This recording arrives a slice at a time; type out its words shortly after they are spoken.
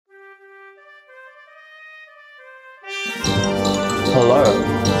Hello,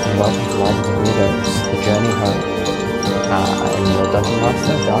 and welcome to Rise of the Weirdos, the journey home. I'm your Dungeon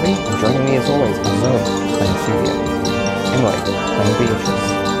Master, Darby, and joining me as always are Zoe, playing Sylvia, Emily, playing Beatrice,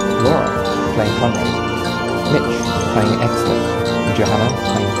 Laura, playing Conrad, Mitch, playing Exton, and Johanna,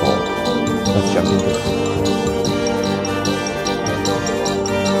 playing Paul. Let's jump into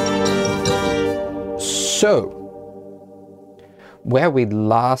it. So, where we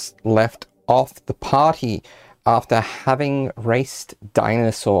last left off, the party, after having raced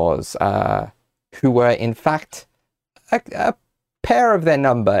dinosaurs, who were in fact a pair of their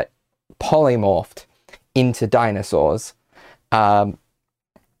number polymorphed into dinosaurs, and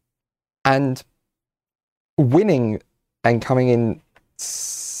winning and coming in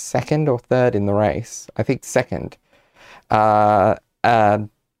second or third in the race, I think second, went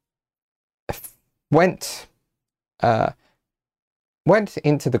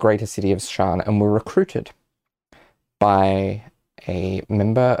into the greater city of Shan and were recruited by a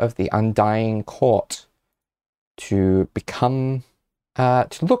member of the Undying Court to become, to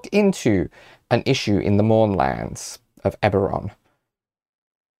look into an issue in the Mournlands of Eberron.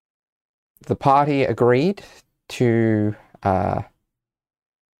 The party agreed to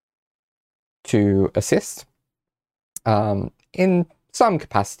assist, in some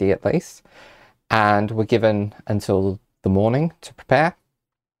capacity at least, and were given until the morning to prepare.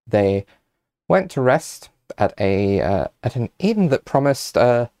 They went to rest at an inn that promised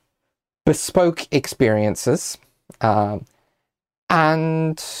bespoke experiences, and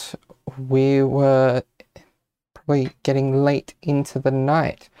we were probably getting late into the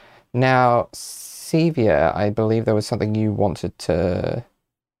night. Now, Sevia, I believe there was something you wanted to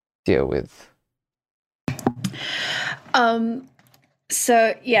deal with.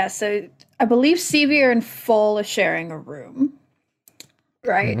 So I believe Sevia and Fall are sharing a room,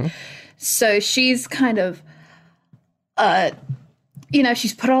 right? Mm-hmm. So she's kind of,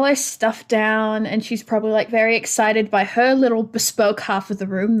 she's put all her stuff down and she's probably like very excited by her little bespoke half of the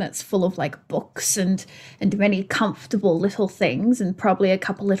room that's full of like books and many comfortable little things and probably a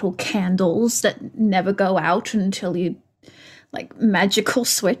couple little candles that never go out until you like magical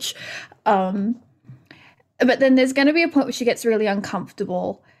switch. But then there's going to be a point where she gets really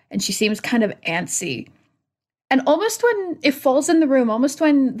uncomfortable and she seems kind of antsy. And almost when it falls in the room, almost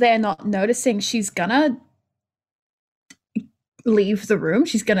when they're not noticing, she's gonna leave the room.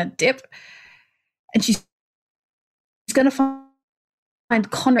 She's gonna dip, and she's gonna find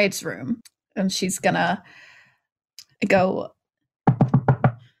Conrad's room, and she's gonna go,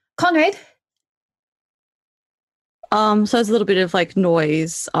 Conrad. So there's a little bit of like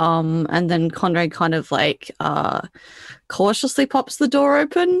noise, and then Conrad kind of like cautiously pops the door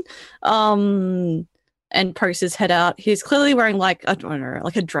open, and pokes his head out. He's clearly wearing like, I don't know,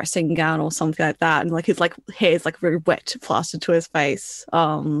 like a dressing gown or something like that, and like his like hair is like very wet, plastered to his face.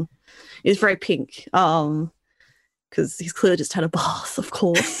 It's very pink, because he's clearly just had a bath, of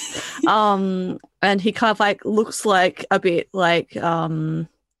course. And he kind of like looks like a bit like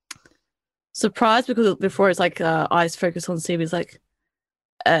surprised, because before his like eyes focus on Sevia, he's like,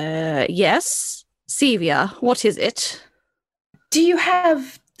 yes, Sevia, what is it? Do you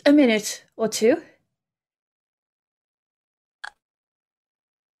have a minute or two?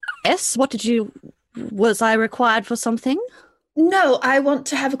 Yes, was I required for something? No, I want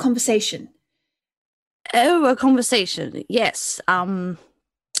to have a conversation. Oh, a conversation. Yes.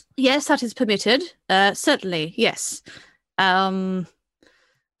 Yes, that is permitted. Certainly, yes. And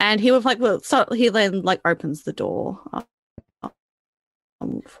he would like, well, so he then like opens the door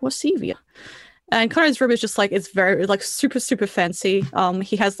for Sevia. And Conrad's room is just like, it's very like super, super fancy.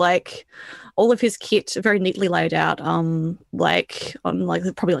 He has like all of his kit very neatly laid out, like on like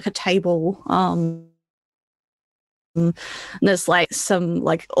probably like a table. And there's like some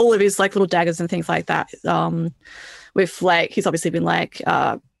like all of his like little daggers and things like that. With like, he's obviously been like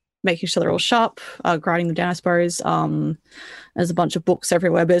making sure they're all sharp, grinding them down, I suppose. There's a bunch of books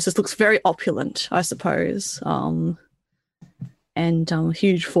everywhere, but it just looks very opulent, I suppose. And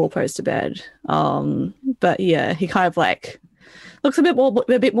huge four-poster bed. But yeah, he kind of like looks a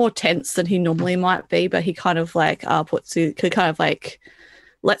bit more tense than he normally might be, but he kind of like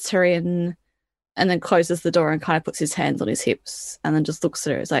lets her in and then closes the door and kind of puts his hands on his hips and then just looks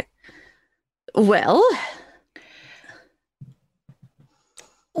at her. He's like, well,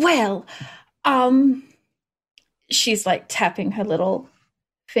 she's like tapping her little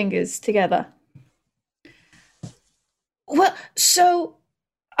fingers together. Well, so,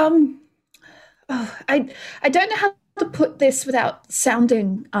 I don't know how to put this without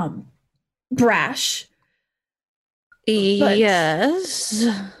sounding, brash. Yes.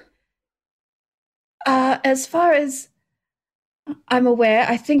 As far as I'm aware.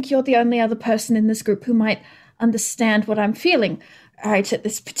 I think you're the only other person in this group who might understand what I'm feeling right at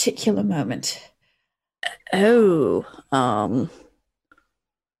this particular moment. Oh,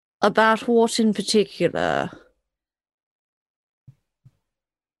 about what in particular?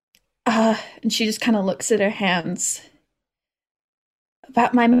 And she just kind of looks at her hands.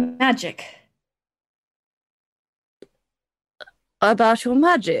 About my magic. About your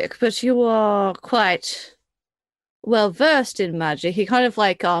magic, but you are quite well versed in magic. He kind of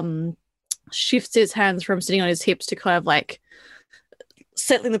like shifts his hands from sitting on his hips to kind of like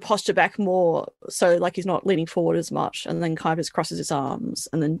settling the posture back more, so like he's not leaning forward as much, and then kind of just crosses his arms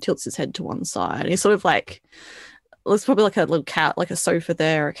and then tilts his head to one side. And he's sort of like, there's probably like a little couch, like a sofa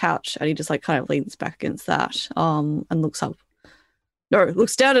there, a couch, and he just like kind of leans back against that, and looks up. No,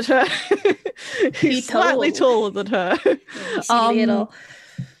 looks down at her. He's slightly taller than her. Little.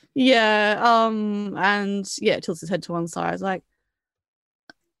 Yeah, and yeah, tilts his head to one side. It's like,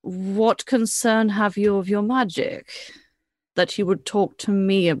 what concern have you of your magic that you would talk to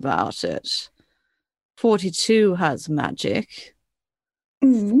me about it? 42 has magic.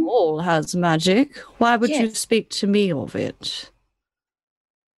 All has magic. Why would you speak to me of it?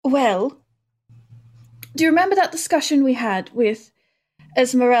 Well, do you remember that discussion we had with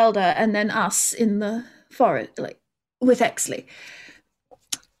Esmeralda and then us in the forest, like with Exley?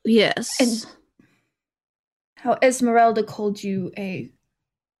 Yes. And how Esmeralda called you a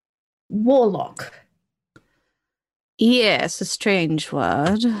warlock. Yes, a strange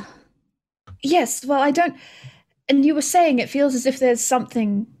word. Yes, well, I don't... And you were saying it feels as if there's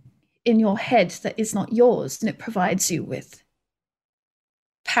something in your head that is not yours, and it provides you with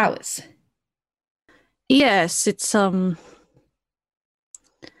powers. Yes, it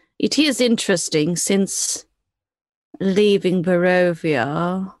is interesting since leaving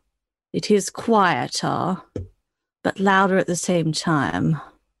Barovia. It is quieter, but louder at the same time.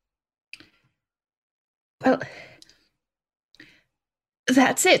 Well,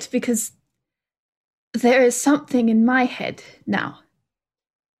 that's it, because there is something in my head now.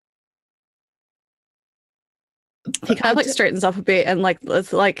 He kind of like straightens up a bit, and like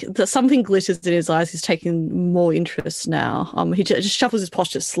it's like something glitters in his eyes. He's taking more interest now. He just shuffles his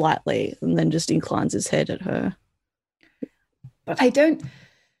posture slightly, and then just inclines his head at her. But I don't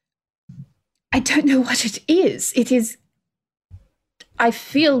know what it is. It is... I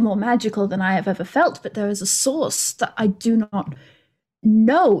feel more magical than I have ever felt, but there is a source that I do not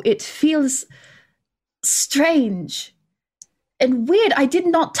know. It feels strange and weird. I did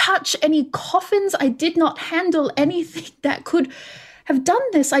not touch any coffins. I did not handle anything that could have done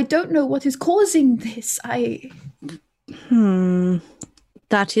this. I don't know what is causing this.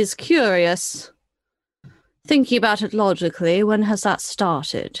 That is curious. Thinking about it logically, when has that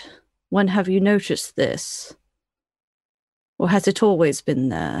started? When have you noticed this? Or has it always been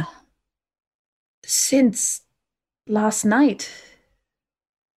there? Since last night.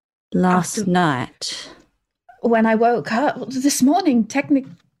 Last night? When I woke up, this morning,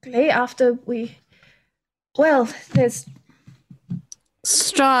 technically, after we... Well, there's...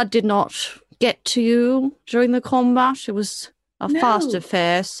 Strahd did not get to you during the combat. It was a fast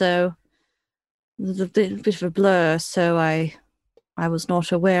affair, so it was a bit of a blur, so I was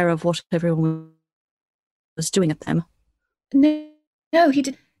not aware of what everyone was doing at them. No, he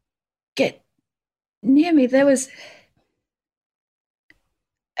didn't get near me. There was...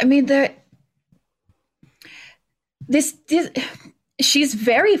 I mean, she's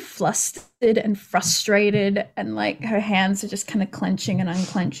very flustered and frustrated, and like her hands are just kind of clenching and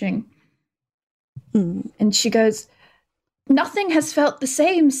unclenching. And she goes, nothing has felt the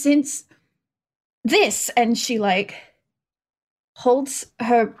same since this. And she like holds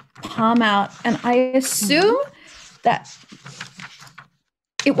her palm out, and I assume that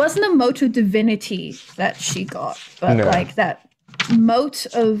it wasn't a mote of divinity that she got, but like that mote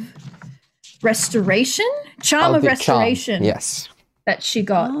of restoration, charm of restoration. Charm. Yes, that she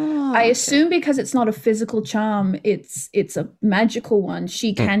got. I assume because it's not a physical charm, it's a magical one.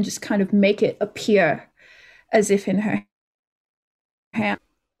 She can just kind of make it appear as if in her hand,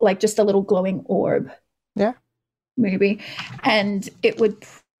 like just a little glowing orb. Yeah, maybe, and it would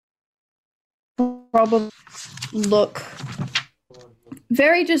probably look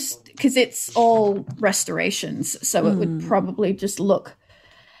very, just because it's all restorations, so it would probably just look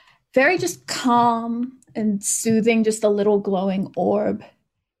very just calm and soothing, just a little glowing orb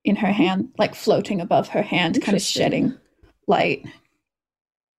in her hand, like floating above her hand, kind of shedding light.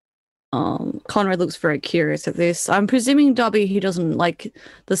 Conrad looks very curious at this. I'm presuming Dobby, he doesn't, like,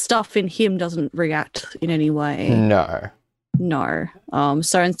 the stuff in him doesn't react in any way. No.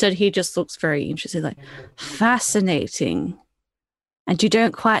 So instead he just looks very interested, like, fascinating. And you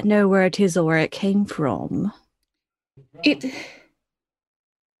don't quite know where it is or where it came from.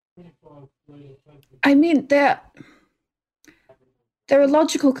 I mean, there are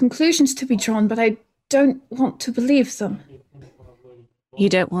logical conclusions to be drawn, but I don't want to believe them. You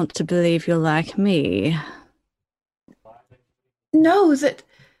don't want to believe you're like me. No, that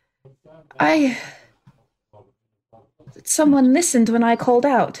someone listened when I called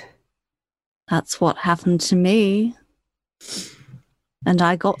out. That's what happened to me. And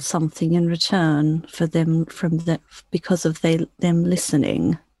I got something in return for them because of them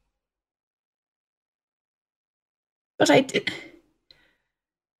listening. But I did.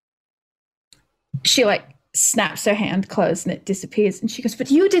 She snaps her hand closed and it disappears. And she goes, "But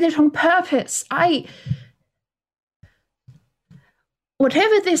you did it on purpose.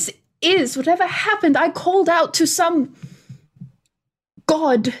 Whatever this is, whatever happened, I called out to some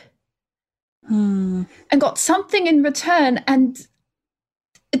god and got something in return and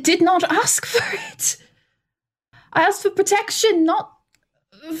did not ask for it. I asked for protection, not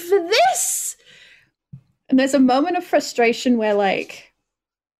for this." And there's a moment of frustration where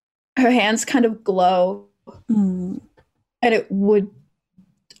her hands kind of glow. And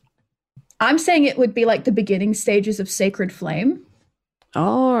I'm saying it would be like the beginning stages of Sacred Flame.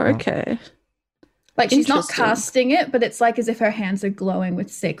 Oh, okay. She's not casting it, but it's as if her hands are glowing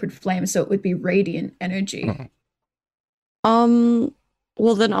with Sacred Flame, so it would be radiant energy.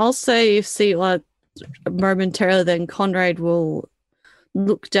 Well, then I'll say if see momentarily, then Conrad will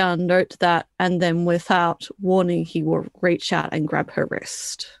look down, note that, and then without warning, he will reach out and grab her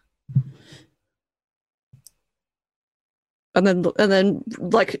wrist. And then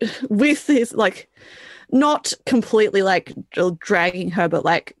with his not completely dragging her,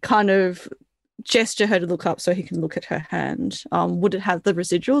 but kind of gesture her to look up so he can look at her hand. Would it have the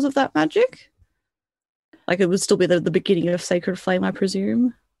residuals of that magic? It would still be the beginning of Sacred Flame, I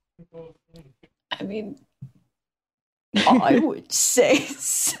presume. I mean, I would say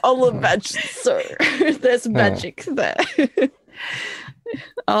so. I'll imagine so. There's magic there. It's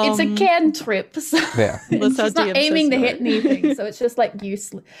a cantrip, so she's not aiming to hit anything, so it's just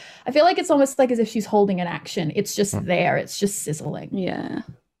useless. I feel it's almost as if she's holding an action. It's just there. It's just sizzling. Yeah.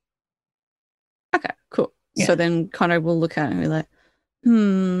 Okay, cool. Yeah. So then Conrad will look at it and be like,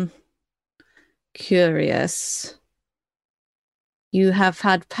 curious. You have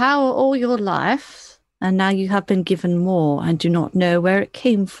had power all your life, and now you have been given more and do not know where it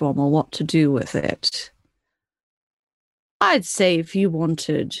came from or what to do with it. I'd say if you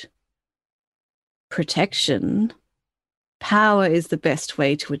wanted protection, power is the best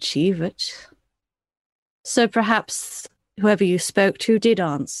way to achieve it. So perhaps whoever you spoke to did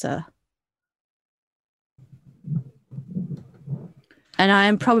answer. And I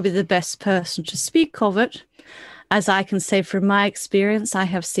am probably the best person to speak of it. As I can say from my experience, I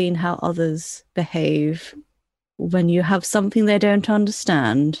have seen how others behave when you have something they don't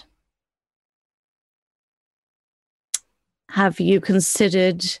understand. Have you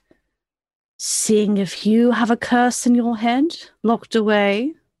considered seeing if you have a curse in your head, locked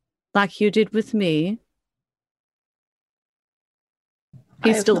away, like you did with me?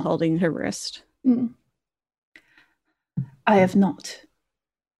 He's still holding her wrist. I have not.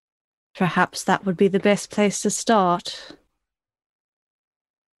 Perhaps that would be the best place to start.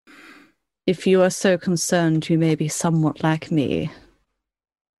 If you are so concerned, you may be somewhat like me.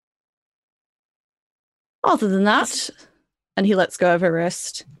 Other than that, and he lets go of her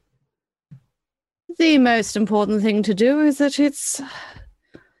wrist, the most important thing to do is that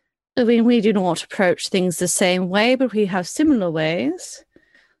we do not approach things the same way, but we have similar ways.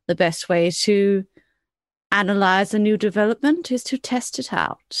 The best way to analyze a new development is to test it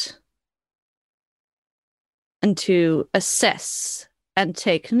out and to assess and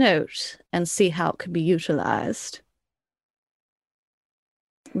take note and see how it can be utilized.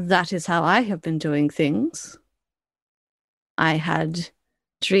 That is how I have been doing things. I had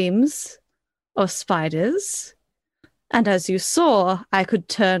dreams of spiders, and as you saw, I could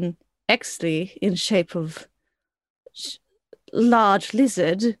turn Exley in shape of large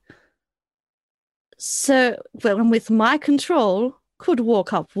lizard. So, well, with my control, could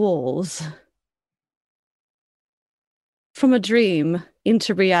walk up walls. From a dream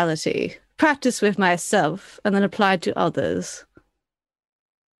into reality, practice with myself, and then applied to others.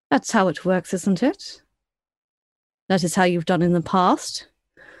 That's how it works, isn't it? That is how you've done in the past.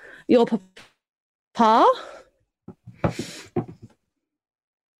 Your papa?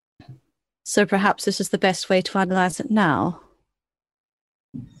 So perhaps this is the best way to analyze it now.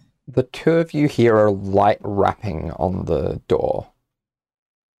 The two of you hear a light rapping on the door.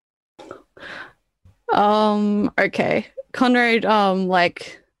 Okay. Conrad, kind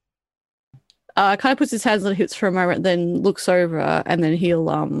of puts his hands on hips for a moment, then looks over, and then he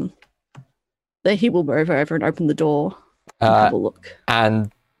will move over and open the door and have a look.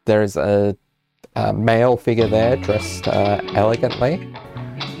 And there's a male figure there, dressed elegantly.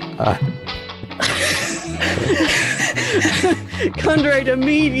 Conrad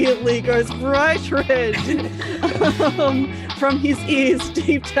immediately goes bright red from his ears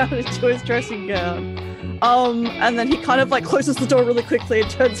deep down into his dressing gown. And then he kind of like closes the door really quickly and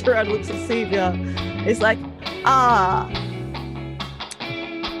turns around and looks at Sevia. He's like,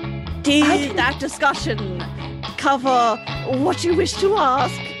 did that discussion cover what you wish to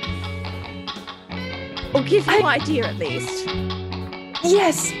ask? Or give you an idea at least?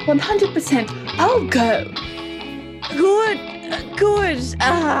 Yes, 100%. I'll go. Good.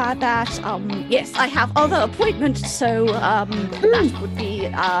 Yes, I have other appointments, so that would be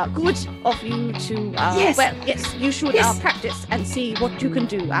good of you to. Yes. Well, yes, you should practice and see what you can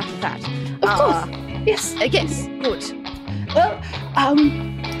do after that. Of course. Yes. Yes. Good. Well,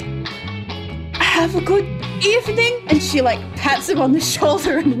 have a good evening. And she like pats him on the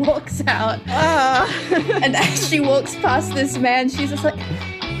shoulder and walks out. And as she walks past this man, she's just like,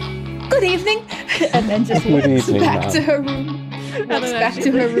 good evening, and then just walks back to her room. Walks back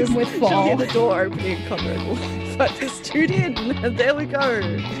to her room with Fall. She'll hear the door opening and Conrad will but just tune in, and there we go.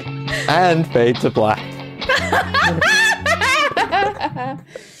 And fade to black.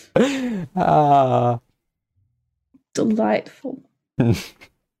 Delightful.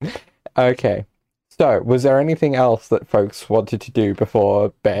 Okay. So, was there anything else that folks wanted to do before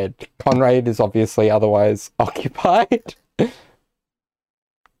bed? Conrad is obviously otherwise occupied.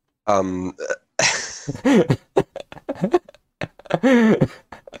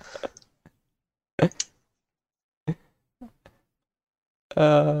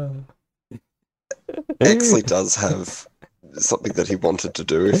 Exley does have something that he wanted to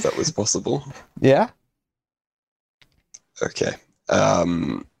do, if that was possible. Yeah? Okay.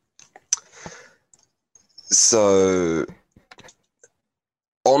 So,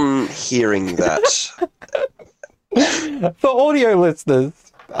 on hearing that... For audio listeners,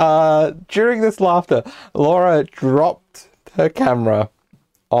 during this laughter, Laura dropped her camera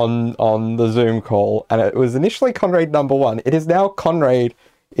on the Zoom call, and it was initially Conrad number 1. It is now Conrad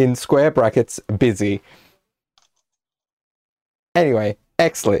in square brackets busy. Anyway,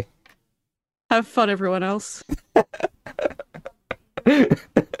 Exley. Have fun, everyone else.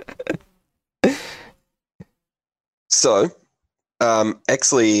 So,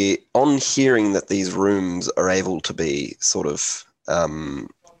 Exley, on hearing that these rooms are able to be sort of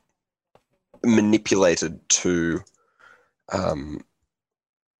manipulated to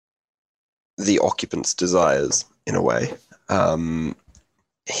the occupant's desires, in a way,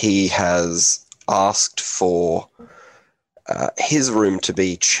 he has asked for his room to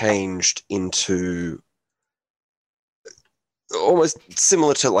be changed into almost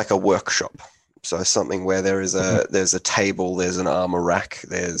similar to like a workshop. So something where there's a table, there's an armor rack,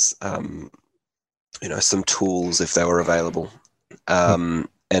 there's some tools if they were available, and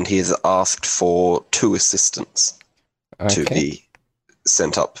he has asked for 2 assistants to be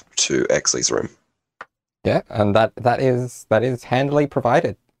sent up to Exley's room. Yeah, and that is handily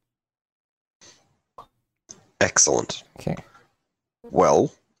provided. Excellent. Okay.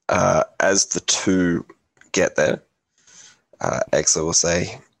 Well, as the 2 get there, Exley will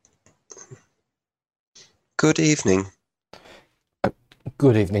say, "Good evening."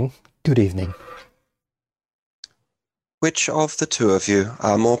 Good evening. Good evening. Which of the 2 of you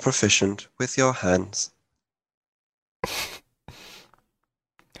are more proficient with your hands?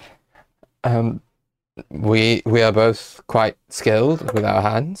 We are both quite skilled with our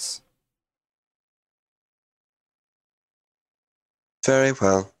hands. Very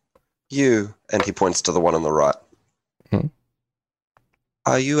well. You, and he points to the one on the right.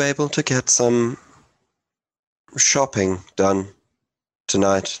 Are you able to get some shopping done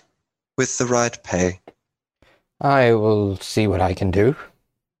tonight with the right pay? I will see what I can do.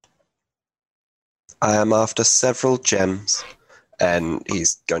 I am after several gems, and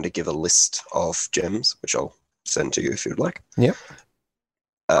he's going to give a list of gems, which I'll send to you if you'd like. Yep.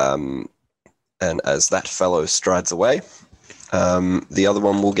 And as that fellow strides away, the other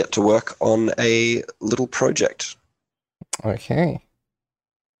one will get to work on a little project. Okay.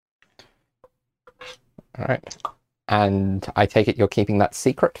 All right. And I take it you're keeping that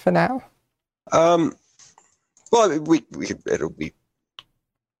secret for now? Well, it'll be...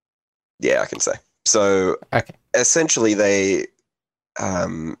 Yeah, I can say. So, okay. Essentially, they...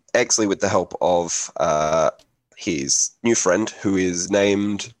 Exley, with the help of his new friend, who is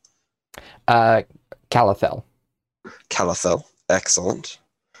named... Calathel. Calathel. Excellent.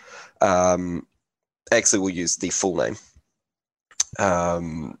 Actually, we'll use the full name.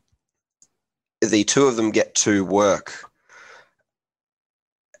 The two of them get to work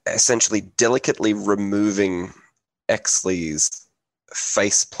essentially delicately removing Exley's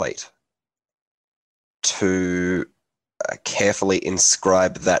faceplate to carefully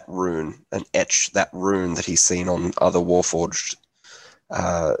inscribe that rune and etch that rune that he's seen on other Warforged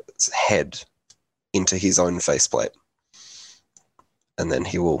head into his own faceplate. And then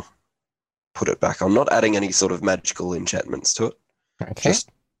he will put it back on, not adding any sort of magical enchantments to it, just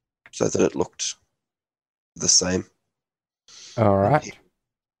so that it looked the same. All right.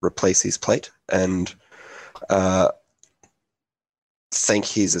 Replace his plate and thank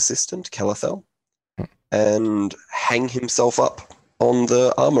his assistant, Calathel, and hang himself up on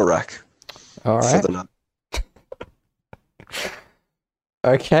the armor rack. All right. For the night.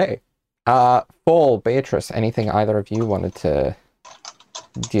 Okay. Fall, Beatrice, anything either of you wanted to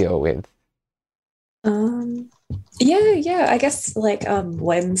deal with? Yeah. I guess like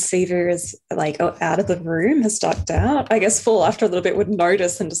when Seaver is like out of the room, has ducked out, I guess Fall after a little bit would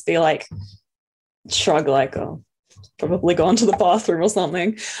notice and just be like, shrug like, oh, probably gone to the bathroom or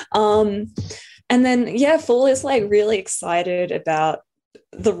something. And then Fall is like really excited about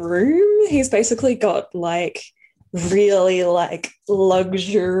the room. He's basically got like really like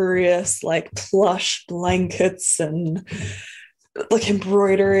luxurious like plush blankets and like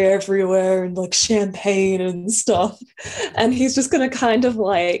embroidery everywhere and like champagne and stuff, and he's just gonna kind of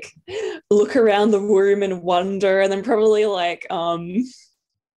like look around the room and wonder, and then probably like I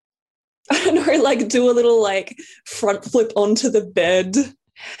don't know, like do a little like front flip onto the bed,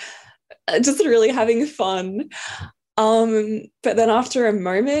 just really having fun. But then after a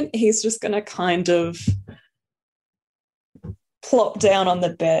moment he's just gonna kind of plop down on the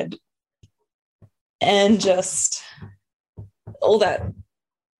bed and just all that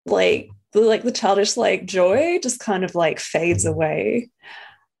like the childish like joy just kind of like fades away,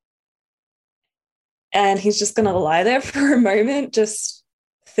 and he's just gonna lie there for a moment just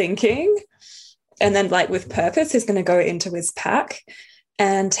thinking, and then like with purpose he's gonna go into his pack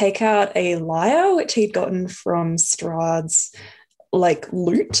and take out a lyre which he'd gotten from Strahd's like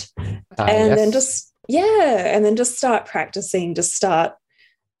loot, and then just start practicing, just start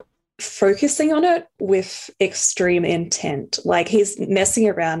focusing on it with extreme intent. Like he's messing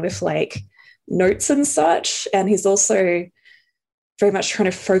around with like notes and such, and he's also very much trying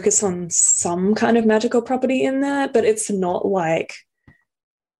to focus on some kind of magical property in there, but it's not like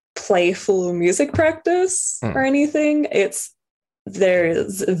playful music practice or anything. There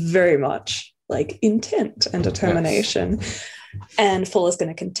is very much like intent and determination. And Full is going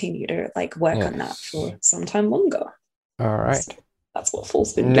to continue to like work on that for some time longer. All right. So that's what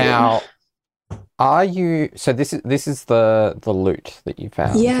Full's been doing. Now, are you? So this is the loot that you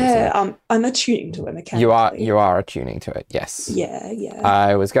found. Yeah, I'm attuning to it mechanically. You are attuning to it. Yes. Yeah.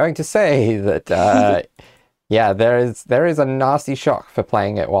 I was going to say that. Yeah, there is a nasty shock for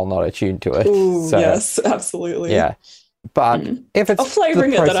playing it while not attuned to it. Ooh, so, yes, absolutely. Yeah, but if it's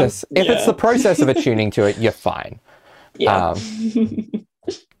flavouring the process, if it's the process of attuning to it, you're fine. Yeah.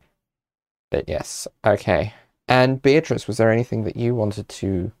 But yes, okay. And Beatrice, was there anything that you wanted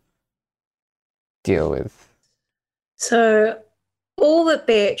to deal with? So all that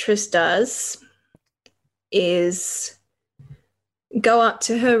Beatrice does is go up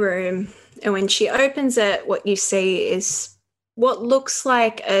to her room, and when she opens it, what you see is what looks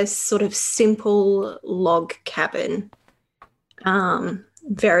like a sort of simple log cabin.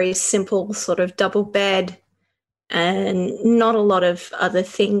 Very simple sort of double bed, and not a lot of other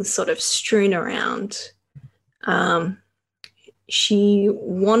things sort of strewn around. She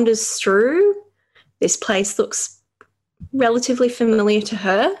wanders through. This place looks relatively familiar to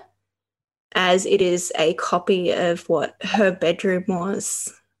her, as it is a copy of what her bedroom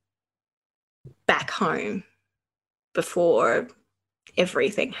was back home before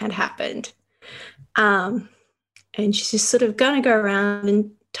everything had happened. And she's just sort of going to go around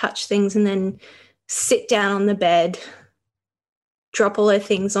and touch things and then sit down on the bed, drop all her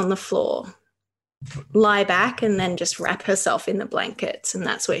things on the floor, lie back, and then just wrap herself in the blankets. And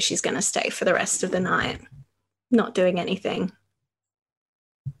that's where she's going to stay for the rest of the night, not doing anything.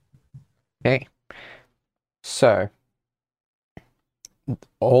 Okay. So,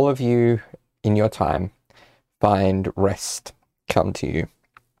 all of you in your time find rest come to you.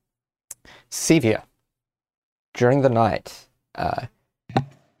 Sevia, during the night,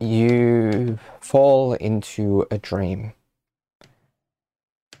 you fall into a dream,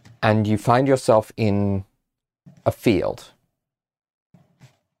 and you find yourself in a field.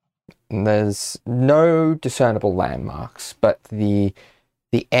 and there's no discernible landmarks, but the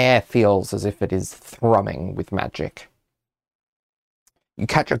air feels as if it is thrumming with magic. You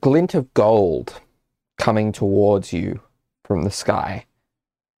catch a glint of gold coming towards you from the sky.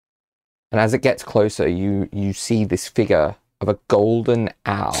 And as it gets closer, you see this figure of a golden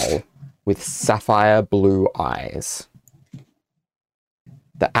owl with sapphire blue eyes.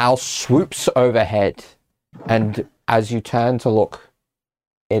 The owl swoops overhead, and as you turn to look,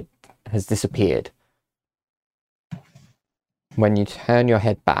 it has disappeared. When you turn your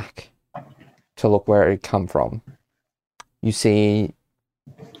head back to look where it had come from, you see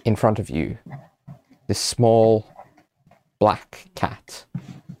in front of you this small black cat.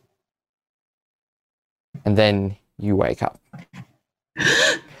 And then you wake up.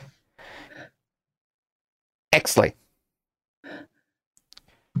 Exley.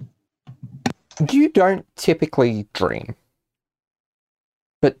 You don't typically dream.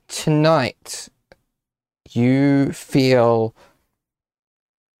 But tonight, you feel,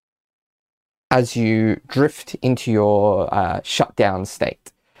 as you drift into your shutdown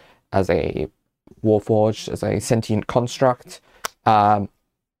state as a Warforged, as a sentient construct, your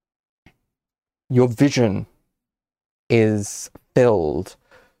vision is filled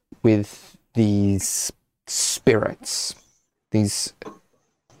with these spirits.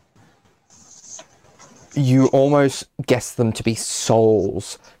 You almost guess them to be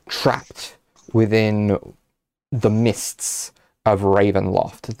souls trapped within the mists of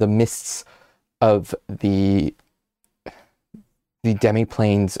Ravenloft, the mists of the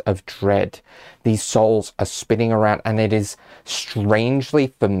demiplanes of dread. These souls are spinning around, and it is strangely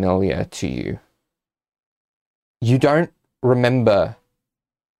familiar to you. You don't remember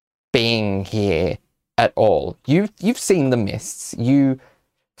being here at all. You've seen the mists. You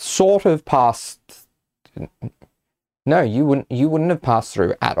sort of passed. No, you wouldn't have passed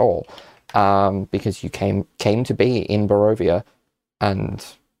through at all, because you came to be in Barovia, and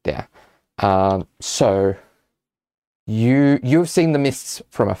yeah. So you've seen the mists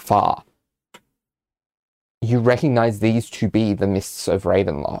from afar. You recognize these to be the mists of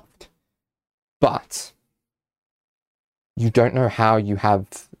Ravenloft, but you don't know how you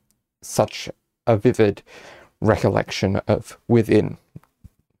have such a vivid recollection of within.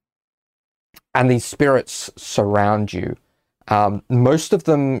 And these spirits surround you. Most of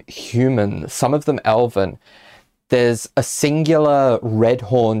them human, some of them elven. There's a singular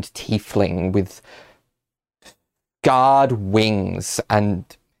red-horned tiefling with scarred wings and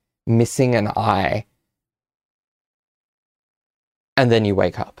missing an eye. And then you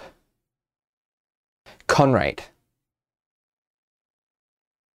wake up. Conrad,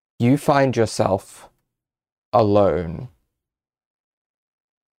 you find yourself alone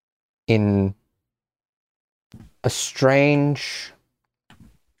in a strange,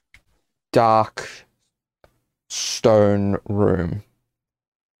 dark stone room.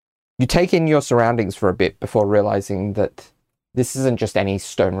 You take in your surroundings for a bit before realizing that this isn't just any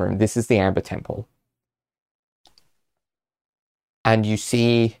stone room. This is the Amber Temple. And you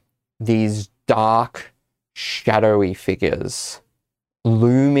see these dark, shadowy figures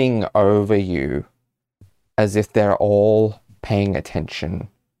looming over you as if they're all paying attention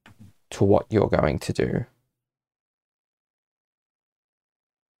to what you're going to do.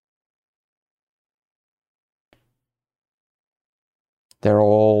 They're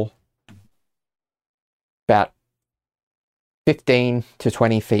all about 15 to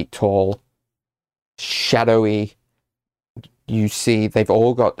 20 feet tall, shadowy. You see they've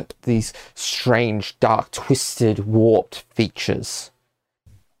all got these strange, dark, twisted, warped features.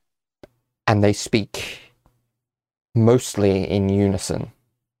 And they speak mostly in unison.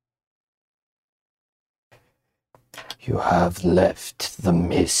 You have left the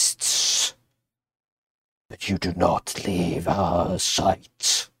mists, but you do not leave our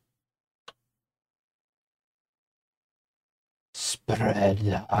sight.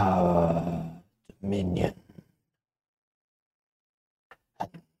 Spread our dominion, and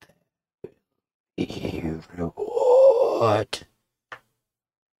there will be reward.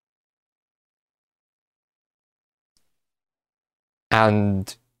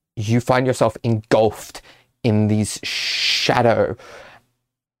 And you find yourself engulfed in these shadow,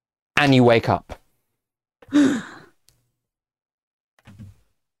 and you wake up.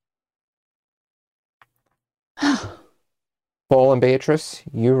 Paul and Beatrice,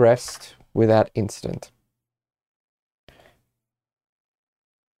 you rest without incident.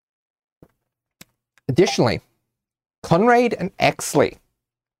 Additionally, Conrad and Exley,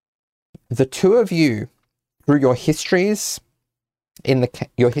 the two of you, through your histories,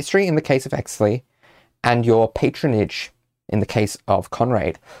 your history in the case of Exley, and your patronage in the case of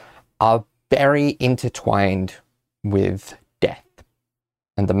Conrad, are very intertwined with death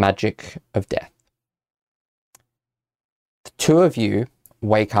and the magic of death. The two of you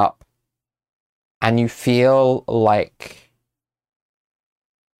wake up and you feel like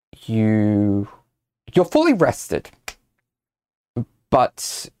you're fully rested,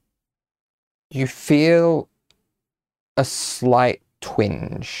 but you feel a slight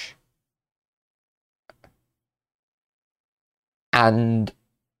twinge. And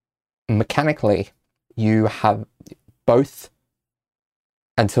mechanically, you have both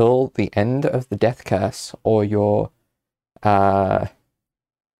until the end of the death curse or your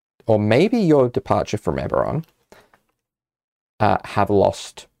or maybe your departure from Eberron, have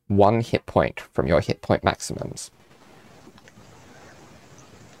lost 1 hit point from your hit point maximums.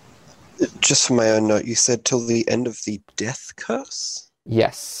 Just for my own note, you said till the end of the death curse?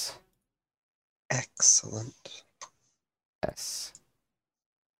 Yes. Excellent. Yes.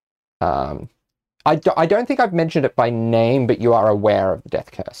 I don't think I've mentioned it by name, but you are aware of the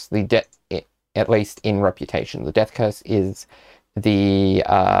death curse. At least in reputation, the death curse is the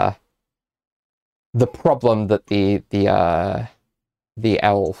problem that the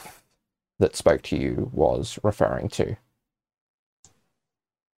elf that spoke to you was referring to.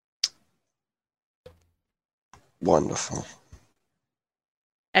 Wonderful.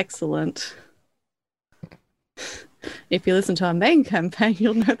 Excellent. If you listen to our main campaign,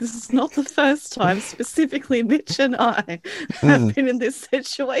 you'll know this is not the first time specifically Mitch and I have been in this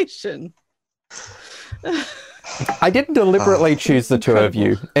situation. I didn't deliberately choose the two of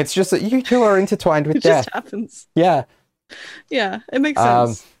you. It's just that you two are intertwined with It death. just happens. Yeah. Yeah, it makes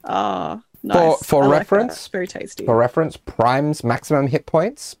sense. Nice. For I like reference, that. Very tasty. For reference, Prime's maximum hit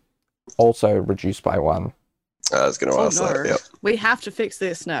points also reduced by 1. I was going to ask that. Yep. We have to fix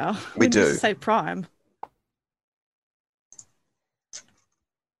this now. We need do. to save Prime.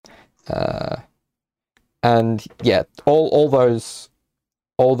 And yeah, all those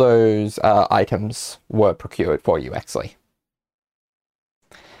items were procured for you, actually.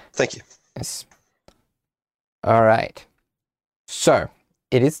 Thank you. Yes. All right. So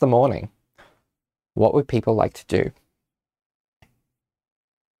it is the morning. What would people like to do?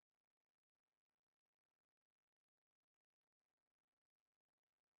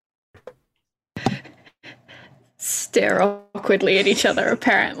 Stare awkwardly at each other,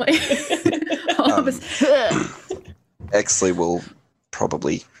 apparently. All of us. Exley will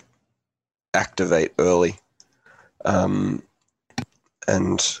probably activate early and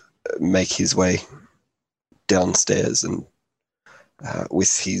make his way downstairs and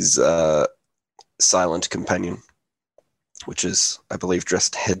with his silent companion, which is, I believe,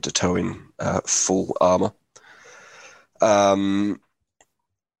 dressed head to toe in full armor. And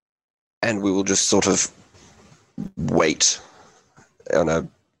we will just sort of wait on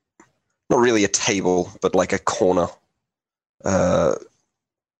not really a table, but like a corner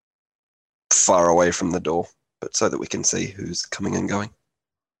far away from the door, but so that we can see who's coming and going.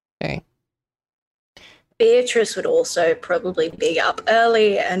 Okay. Beatrice would also probably be up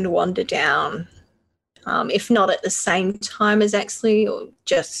early and wander down, if not at the same time as Exley, or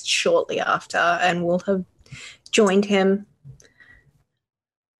just shortly after, and will have joined him.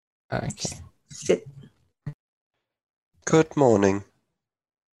 Okay. Sit. Good morning.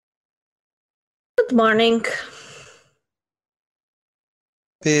 Good morning.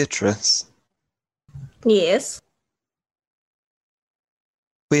 Beatrice, Yes.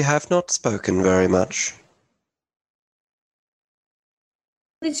 we have not spoken very much.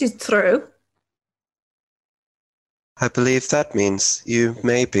 This is true. I believe that means you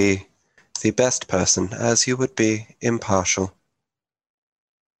may be the best person, as you would be impartial.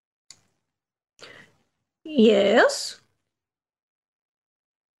 Yes.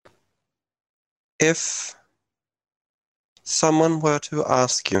 If someone were to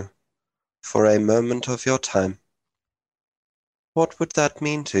ask you for a moment of your time, what would that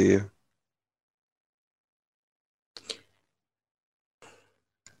mean to you?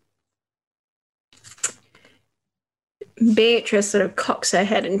 Beatrice sort of cocks her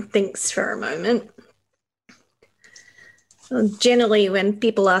head and thinks for a moment. Well, generally, when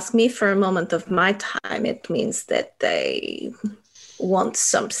people ask me for a moment of my time, it means that they want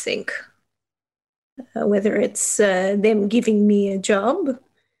something. Whether it's them giving me a job.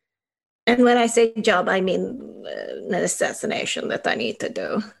 And when I say job, I mean an assassination that I need to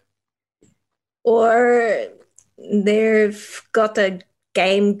do. Or they've got a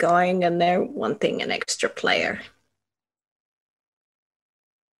game going and they're wanting an extra player.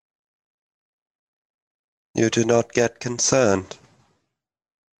 You do not get concerned.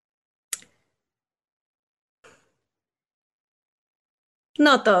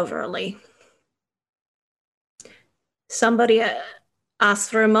 Not overly. Somebody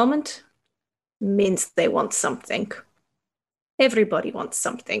asks for a moment means they want something. Everybody wants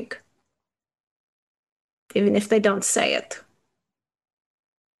something, even if they don't say it.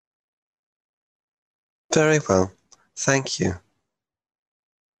 Very well. Thank you.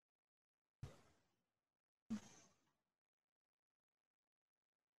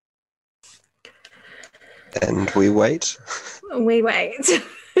 And we wait. We wait.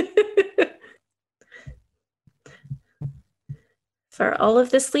 For all of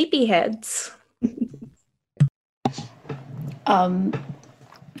the sleepyheads.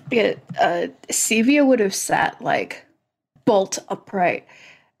 Sevia would have sat like bolt upright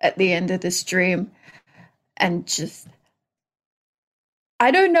at the end of this dream and just,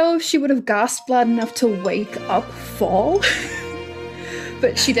 I don't know if she would have gasped loud enough to wake up Fall,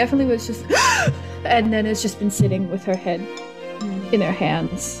 but she definitely was just and then has just been sitting with her head in her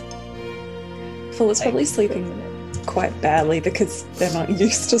hands. Fall was probably sleeping quite badly because they're not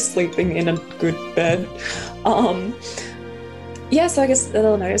used to sleeping in a good bed. Yeah, so I guess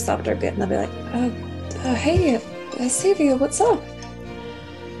they'll notice after a bit and they'll be like, hey, Sevia, what's up?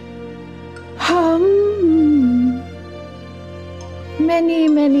 Many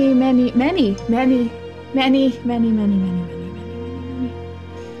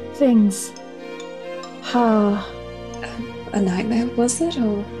things. A nightmare, was it?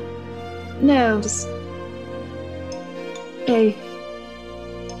 Or No. just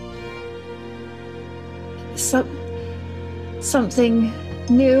Something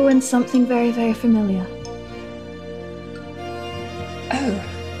new and something very, very familiar. oh,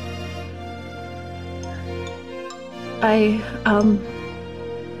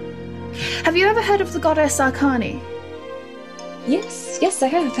 Have you ever heard of the goddess Arcani? yes, I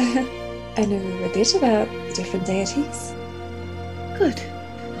have. I know a bit about the different deities. Good.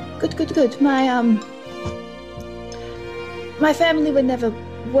 My family were never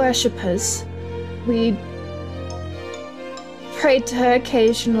worshippers. We prayed to her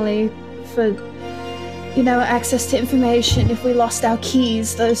occasionally for, access to information if we lost our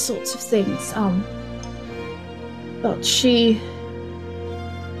keys, those sorts of things. But she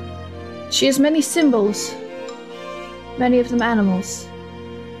has many symbols, many of them animals,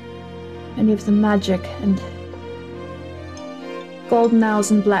 many of them magic, and golden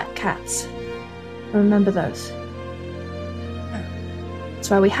owls and black cats. I remember those. That's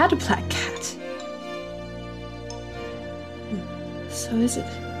why we had a black cat. So is it?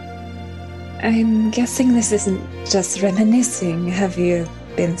 I'm guessing this isn't just reminiscing. Have you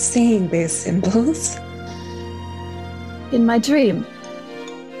been seeing these symbols? In my dream.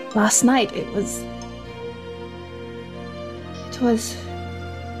 Last night it was...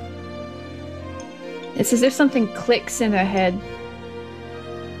 It's as if something clicks in her head.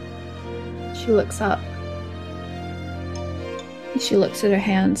 She looks up. She looks at her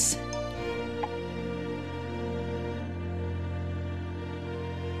hands.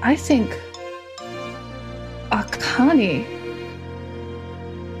 I think Arcani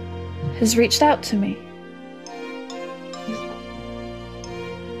has reached out to me.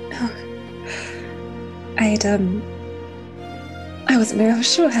 I wasn't very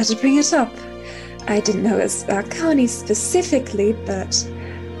sure how to bring it up. I didn't know it was Arcani specifically, but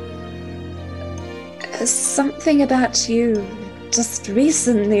something about you just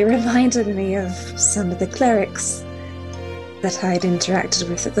recently reminded me of some of the clerics that I'd interacted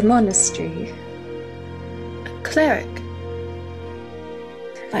with at the monastery. A cleric?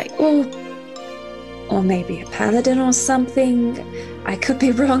 Like, or maybe a paladin or something. I could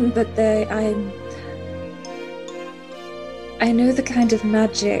be wrong, but I know the kind of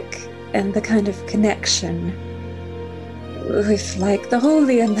magic and the kind of connection with, like, the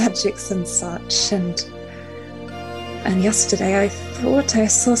holier magics and such, and yesterday I thought I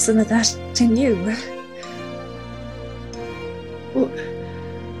saw some of that in you.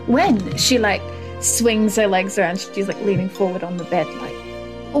 when? She, like, swings her legs around. She's, like, leaning forward on the bed, like,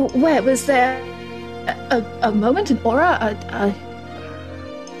 where? Was there a moment, an aura,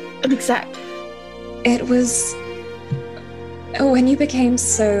 an exact... It was when you became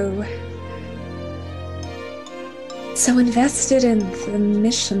so invested in the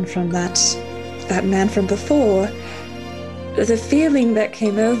mission from that man from before. The feeling that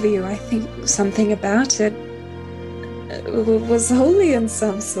came over you, I think something about it was holy in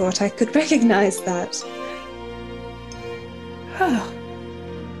some sort. I could recognize that.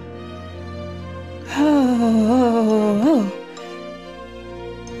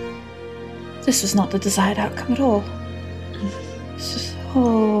 This was not the desired outcome at all. It's just,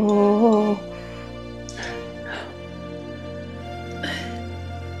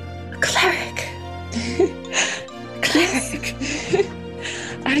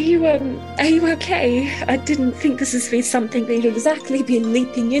 Are you okay? I didn't think this would be something that you'd exactly be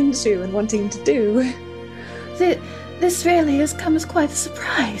leaping into and wanting to do. This really has come as quite a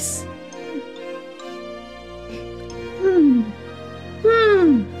surprise.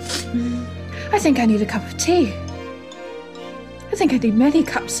 I think I need a cup of tea. I think I need many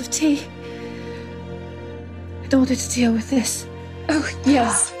cups of tea in order to deal with this. Oh,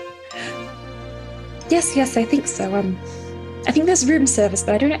 yes. Yes, I think so. I think there's room service,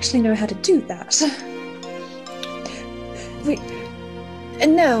 but I don't actually know how to do that.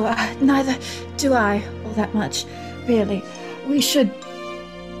 No, neither do I all that much, really. We should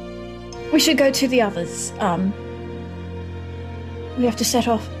go to the others. We have to set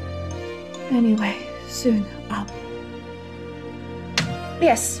off anyway, soon.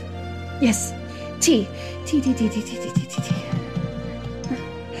 Yes. Tea.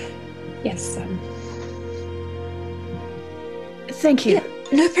 Yes, Thank you. Yeah,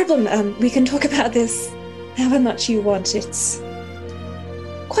 no problem. We can talk about this however much you want. It's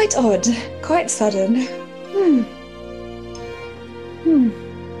quite odd, quite sudden.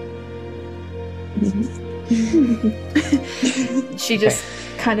 She just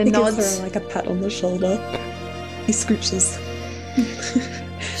kind of He gives nods. her like a pat on the shoulder. He scooches.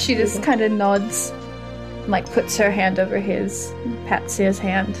 She just kind of nods, like puts her hand over his, pats his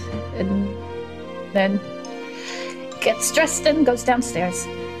hand, and then gets dressed and goes downstairs.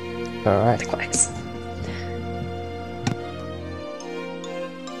 All right. Likewise.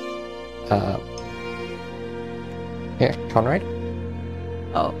 Yeah, Conrad.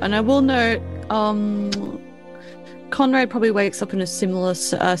 Oh, and I will note, Conrad probably wakes up in a similar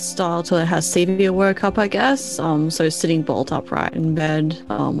style to how Sevia woke up, I guess. So sitting bolt upright in bed,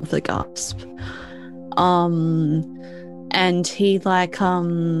 with a gasp. And he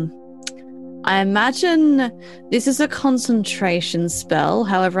I imagine this is a concentration spell.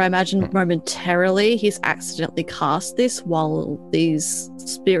 However, I imagine momentarily he's accidentally cast this while these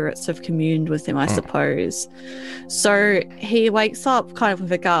spirits have communed with him, I suppose. So he wakes up kind of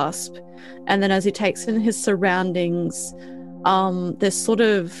with a gasp, and then as he takes in his surroundings, there's sort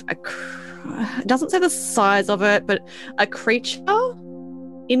of it doesn't say the size of it, but a creature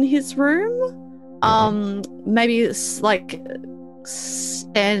in his room. Maybe it's like.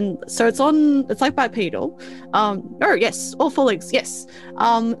 And so it's like bipedal. Oh yes, all four legs, yes.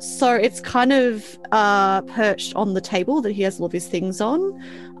 So it's kind of perched on the table that he has all of his things on.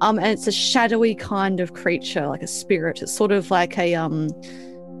 And it's a shadowy kind of creature, like a spirit. It's sort of like a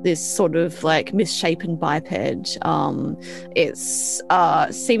this sort of like misshapen biped. It's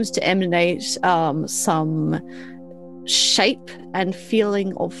seems to emanate some shape and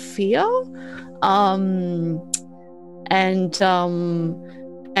feeling of fear.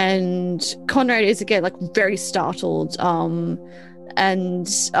 And Conrad is again like very startled, and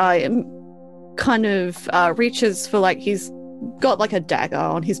kind of reaches for, like, he's got like a dagger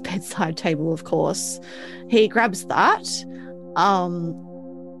on his bedside table, of course. He grabs that,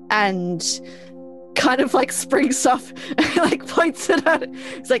 and kind of like springs up and like points it at it.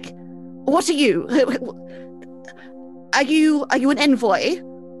 He's like, "What are you? Are you an envoy?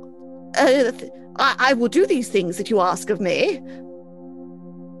 I will do these things that you ask of me.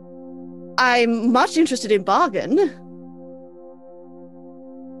 I'm much interested in bargain.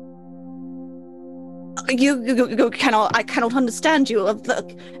 You cannot. I cannot understand you.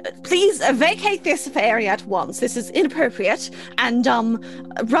 Please vacate this area at once. This is inappropriate and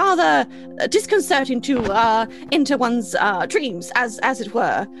rather disconcerting to into one's dreams, as it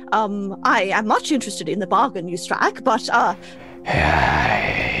were. I am much interested in the bargain you strike, but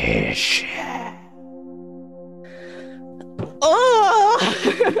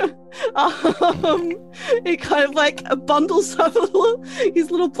he kind of like bundles up his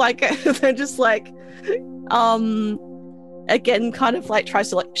little blanket and then just like again kind of like tries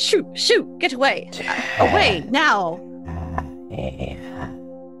to like shoot, get away now.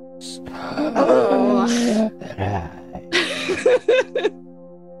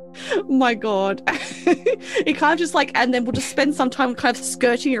 My god. He kind of just like, and then we'll just spend some time kind of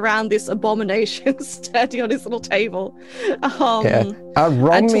skirting around this abomination standing on his little table. Roll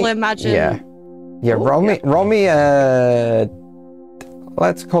until me, I imagine. Yeah. Roll me.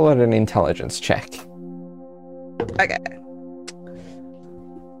 Let's call it an intelligence check. Okay.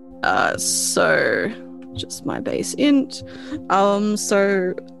 So just my base int.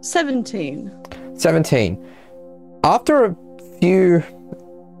 So 17. 17. After a few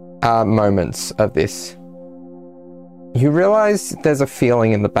moments of this, you realize there's a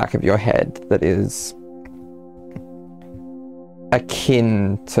feeling in the back of your head that is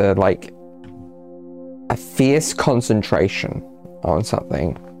akin to like a fierce concentration on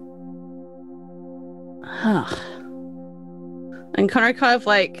something. Huh. And Conrad kind of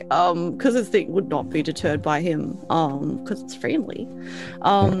like, because his thing would not be deterred by him, because it's friendly.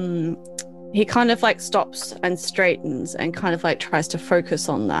 He kind of like stops and straightens and kind of like tries to focus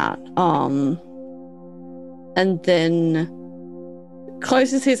on that. And then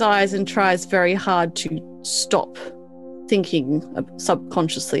closes his eyes and tries very hard to stop thinking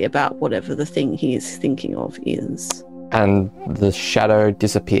subconsciously about whatever the thing he is thinking of is. And the shadow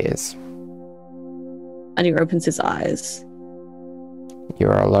disappears. And he opens his eyes.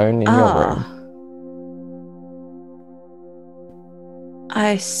 You're alone in your room.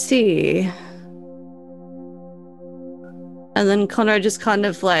 I see. And then Conrad just kind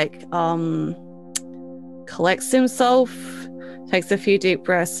of like collects himself, takes a few deep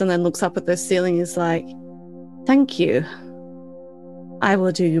breaths, and then looks up at the ceiling and is like, "Thank you. I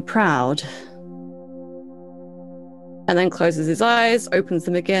will do you proud." And then closes his eyes, opens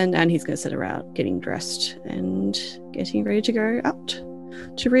them again, and he's going to sit around getting dressed and getting ready to go out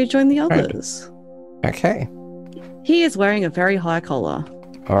to rejoin the others. Okay. He is wearing a very high collar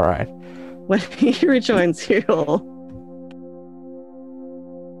All right. when he rejoins you all.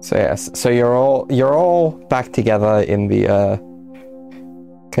 So yes, so you're all back together in the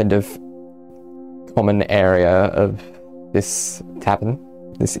kind of common area of this tavern,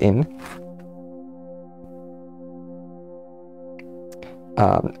 this inn.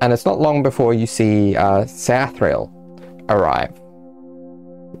 And it's not long before you see Sathriel arrive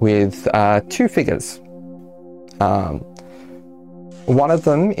with two figures. One of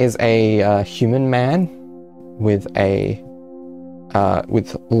them is a human man with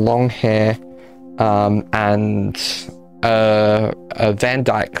long hair and a Van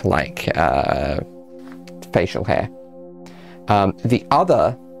Dyke-like facial hair. The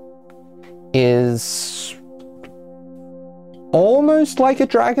other is almost like a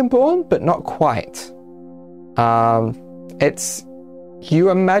Dragonborn, but not quite. You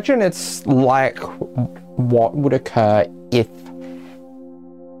imagine it's like what would occur if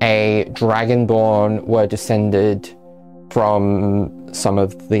a Dragonborn were descended from some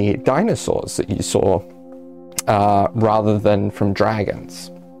of the dinosaurs that you saw, rather than from dragons.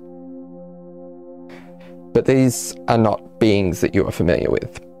 But these are not beings that you are familiar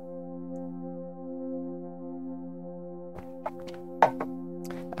with.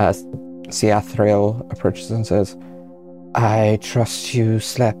 Sathriel approaches and says, "I trust you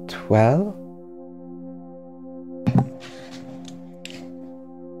slept well?"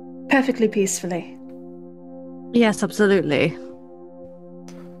 Perfectly peacefully. Yes, absolutely.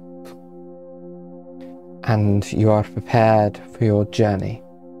 And you are prepared for your journey?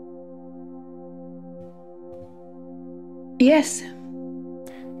 Yes.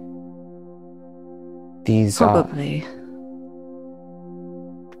 These Probably.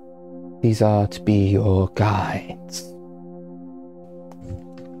 are to be your guides.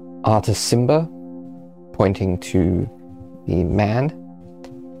 Artus Simba, pointing to the man,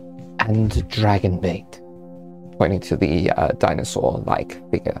 and Dragonbait, pointing to the dinosaur-like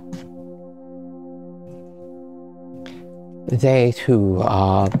figure. They too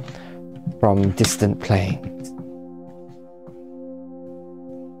are from distant plains.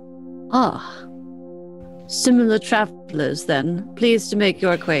 Ah. Similar travelers, then. Pleased to make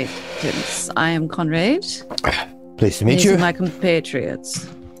your acquaintance. I am Conrad. Pleased to meet These you. are my compatriots.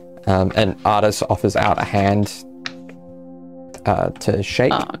 And Artus offers out a hand to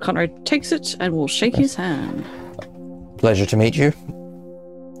shake. Conrad takes it and will shake his hand. Pleasure to meet you.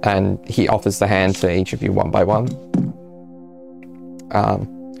 And he offers the hand to each of you one by one.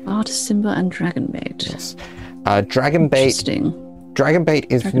 Artus Simba and Dragonbait. Yes. Dragonbait. Interesting. Dragonbait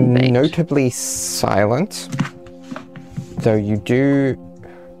is Dragonbait. notably silent, though you do.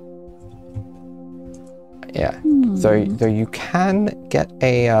 Yeah. Though you can get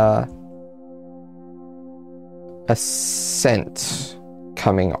a scent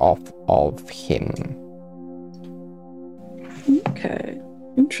coming off of him. Okay.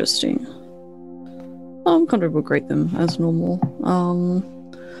 Interesting. Conrad will greet them as normal.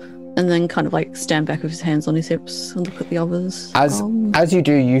 And then kind of like stand back with his hands on his hips and look at the others. As you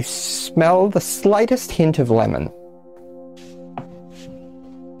do, you smell the slightest hint of lemon.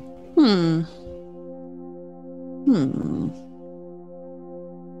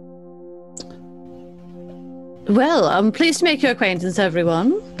 Well, I'm pleased to make your acquaintance,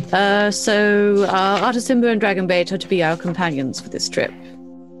 everyone. So Artus Simba and Dragonbait are to be our companions for this trip.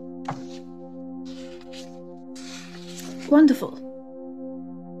 Wonderful.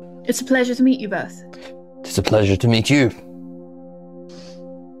 It's a pleasure to meet you both. It's a pleasure to meet you.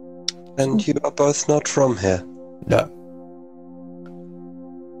 And you are both not from here. No.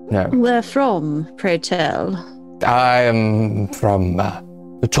 No. Where from, pray tell? I am from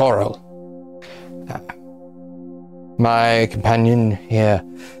the Toril. My companion here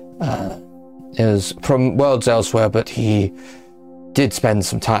is from worlds elsewhere, but he did spend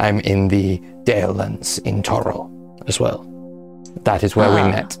some time in the Dalelands in Toril as well. That is where we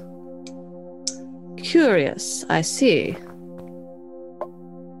met. Curious, I see.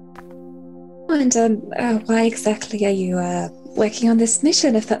 And why exactly are you working on this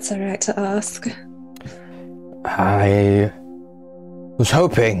mission, if that's all right to ask? I was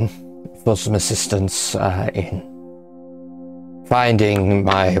hoping for some assistance in finding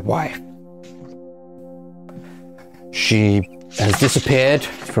my wife. She has disappeared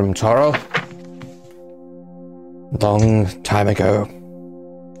from Toril long time ago.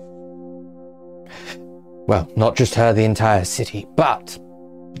 Well, not just her, the entire city, but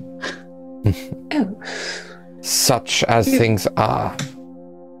such as things are.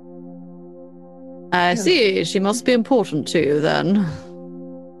 I see. She must be important to you, then.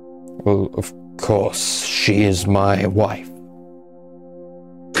 Well, of course, she is my wife.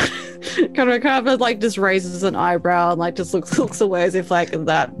 Kind of like just raises an eyebrow and like just looks away as if like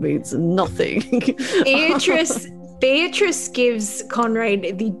that means nothing. Beatrice gives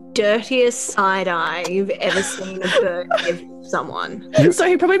Conrad the dirtiest side eye you've ever seen a bird give someone. So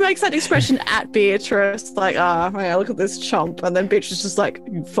he probably makes that expression at Beatrice, like, yeah, look at this chump, and then Beatrice is just like,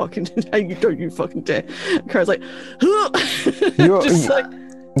 you fucking dare. Crow's like, just like.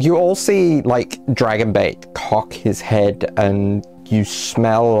 You all see like Dragonbait cock his head, and you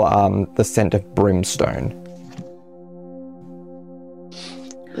smell the scent of brimstone.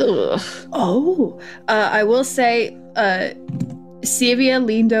 Ugh. Oh, I will say, Sevia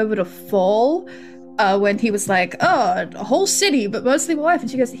leaned over to Fall when he was like, "Oh, a whole city, but mostly my wife," and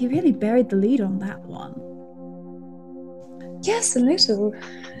she goes, "He really buried the lead on that one." Yes, a little.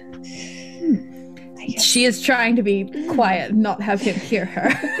 She is trying to be quiet, not have him hear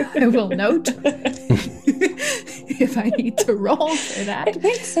her. I will note if I need to roll for that. It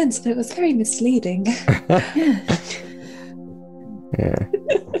makes sense, but it was very misleading. Yeah.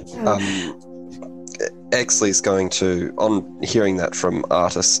 Exley's going to, on hearing that from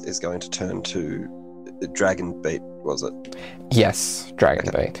Artis, is going to turn to Dragonbait, was it? Yes,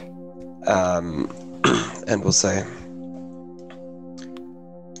 Dragonbait. And will say,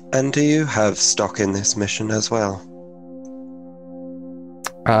 and do you have stock in this mission as well?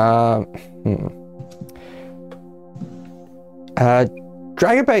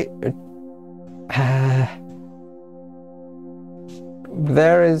 Dragonbait.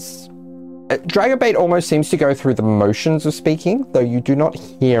 There is. Dragonbait almost seems to go through the motions of speaking, though you do not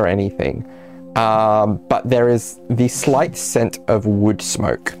hear anything. But there is the slight scent of wood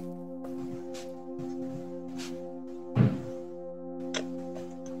smoke.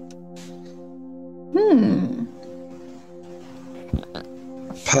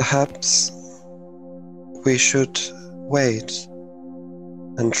 Perhaps we should wait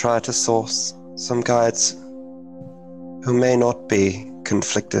and try to source some guides who may not be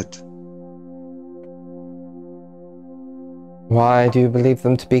conflicted. Why do you believe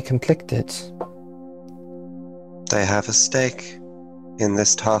them to be conflicted? They have a stake in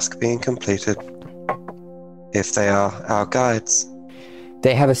this task being completed, if they are our guides.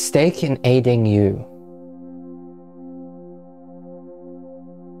 They have a stake in aiding you.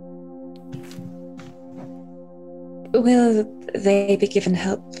 Will they be given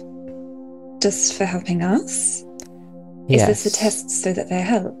help just for helping us? Yes. Is this a test so that they're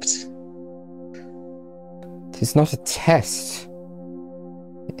helped? It is not a test.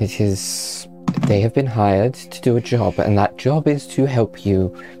 It is... They have been hired to do a job, and that job is to help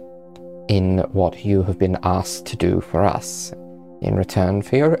you in what you have been asked to do for us, in return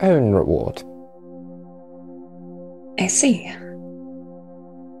for your own reward. I see.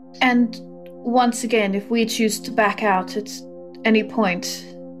 And once again, if we choose to back out at any point,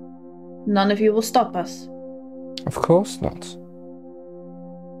 none of you will stop us. Of course not.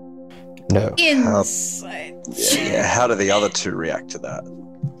 No. Insight. Yeah, how do the other two react to that?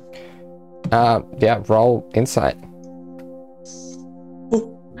 Yeah, roll insight.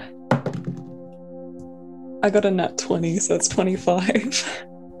 I got a nat 20, so it's 25.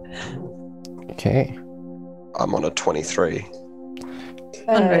 Okay. I'm on a 23.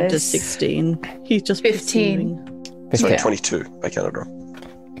 Conrad does 16. He's just 15. Sorry, Okay. 22. I counted wrong.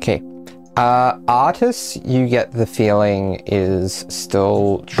 Okay. Artis, you get the feeling, is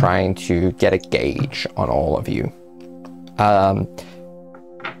still trying to get a gauge on all of you.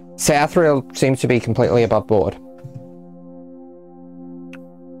 Sathriel seems to be completely above board.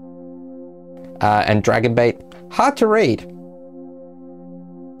 and Dragonbait, hard to read.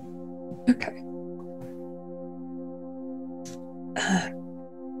 Okay.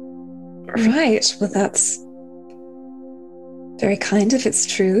 Right. Well, that's very kind if it's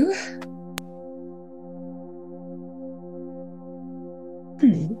true.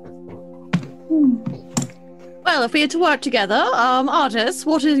 Well, if we had to work together, artists,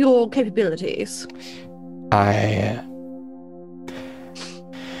 what are your capabilities? I'm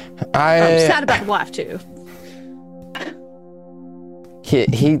sad about the wife too.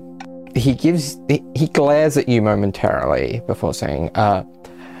 He glares at you momentarily before saying, I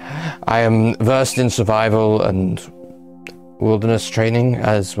am versed in survival and wilderness training,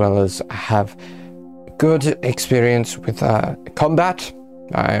 as well as have good experience with combat.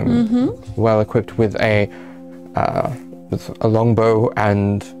 I'm well equipped with a longbow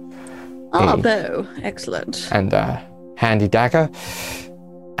and bow, excellent, and a handy dagger,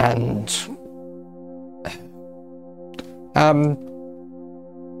 and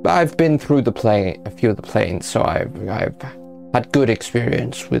I've been through a few of the planes, so I've had good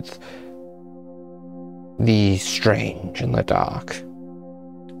experience with the strange and the dark.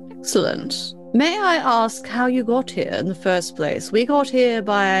 Excellent. May I ask how you got here in the first place? We got here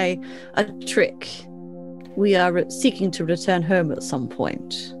by a trick. We are seeking to return home at some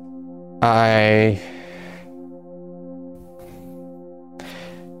point. I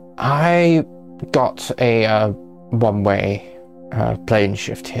got a one-way plane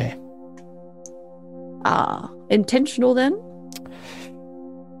shift here. Ah, intentional then?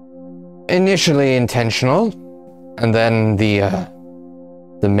 Initially intentional, and then the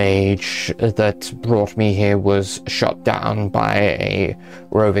mage that brought me here was shot down by a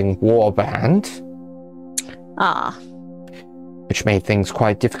roving war band. Ah. Which made things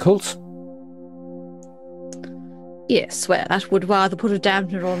quite difficult. Yes, well, that would rather put a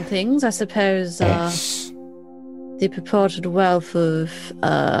dampener on things. I suppose Yes. the purported wealth of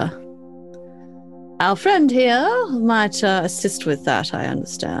our friend here might assist with that, I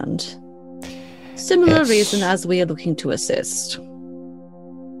understand. Similar Yes. reason as we are looking to assist.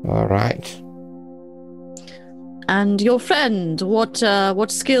 All right. And your friend,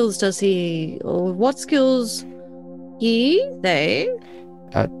 what skills does he, or what skills they?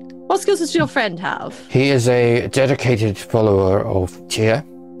 What skills does your friend have? He is a dedicated follower of Tyr,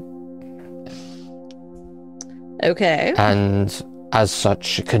 Okay. and as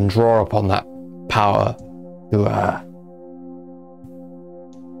such can draw upon that power to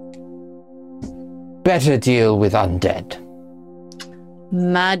better deal with undead.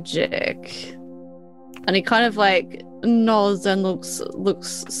 Magic. And he kind of like nods and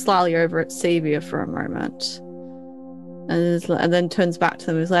looks slyly over at Sabia for a moment. And then turns back to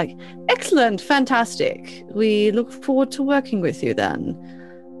them and is like, excellent, fantastic. We look forward to working with you then.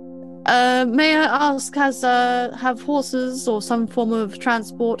 May I ask, have horses or some form of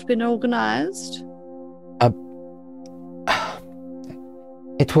transport been organized?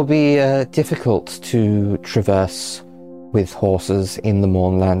 It will be difficult to traverse with horses in the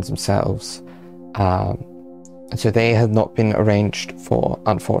Mournlands themselves. So they have not been arranged for,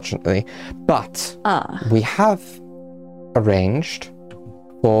 unfortunately. But we have arranged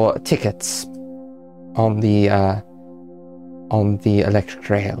for tickets on the electric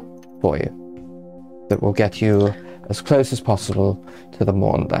rail for you that will get you as close as possible to the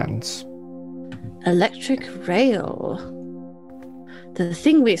Mournlands. Electric rail. The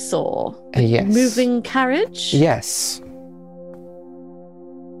thing we saw. Yes. Moving carriage? Yes.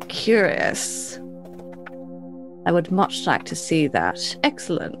 Curious. I would much like to see that.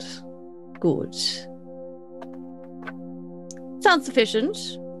 Excellent. Good. Sounds sufficient.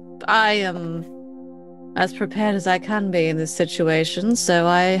 I am as prepared as I can be in this situation, so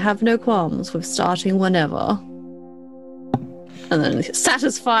I have no qualms with starting whenever. And then,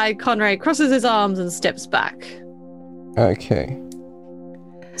 satisfied, Conrad crosses his arms and steps back. Okay.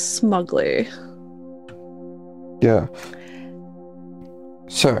 Smugly. Yeah.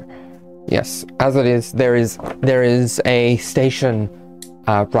 So, yes, as it is, there is a station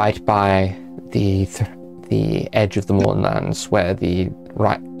right by the edge of the Mournlands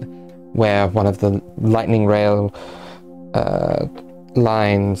where one of the lightning rail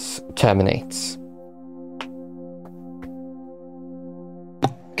lines terminates.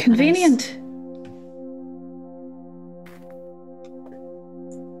 Convenient.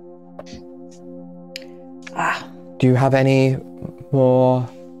 Do you have any more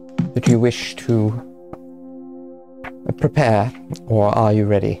that you wish to prepare, or are you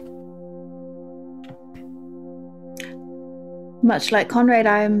ready? Much like Conrad,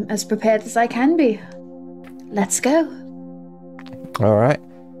 I am as prepared as I can be. Let's go. All right.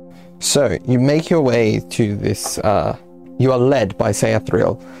 So you make your way to this. You are led by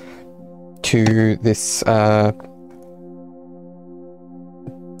Saethriel to this. I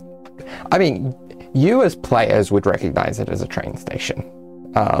mean, you as players would recognize it as a train station,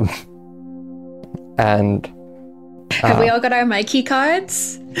 and Have we all got our Mikey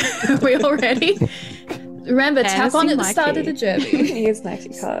cards? Are we all ready? Remember, tap on at the start of the journey. Use Nike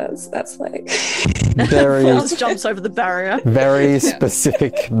cards. That's like very, Franz jumps over the barrier. very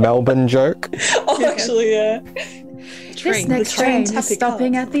specific Melbourne joke. actually, yeah. This next train is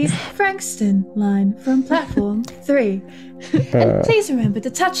stopping at the Frankston line from platform 3. And please remember to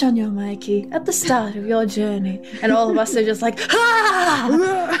touch on your Mikey at the start of your journey. And all of us are just like, ah!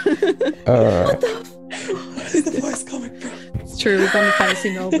 What the Where's the voice coming from? It's true, we've gone to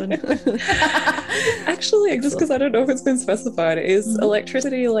Fantasy Melbourne. Actually, just because I don't know if it's been specified, is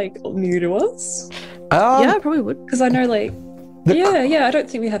electricity like new to us? Yeah, I probably would. Because I know, like, I don't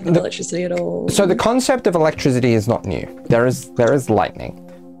think we have electricity at all. So the concept of electricity is not new. There is lightning.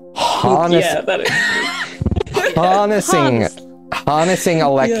 Yeah, that is. Harnessing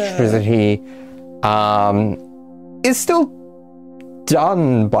electricity is still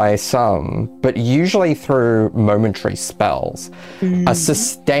done by some, but usually through momentary spells. A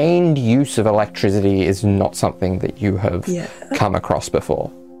sustained use of electricity is not something that you have come across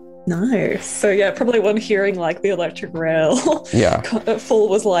before. No. So yeah, probably when hearing like the electric rail, Yeah. Full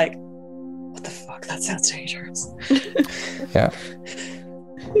was like, what the fuck? That sounds dangerous. Yeah.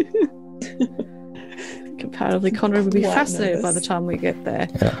 Comparatively, Conrad would be Quite fascinated by nervous. the time we get there.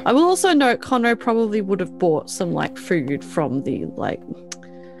 Yeah. I will also note Conrad probably would have bought some like food from the like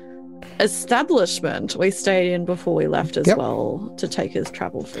establishment we stayed in before we left as well to take as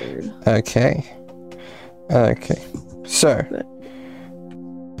travel food. Okay. So,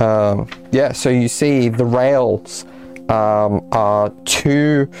 so you see the rails are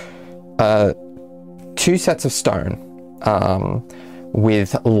two sets of stone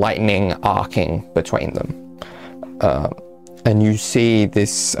with lightning arcing between them. And you see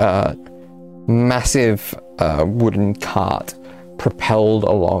this massive wooden cart propelled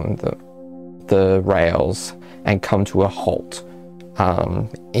along the rails and come to a halt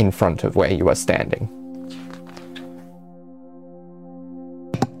in front of where you are standing.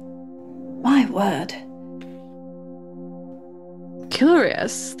 My word.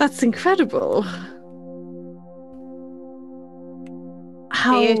 Curious. That's incredible.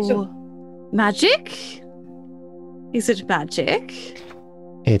 How magic? Is it magic?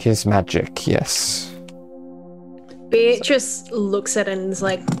 It is magic, yes. Beatrice looks at it and is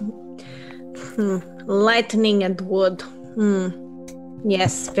like, lightning and wood.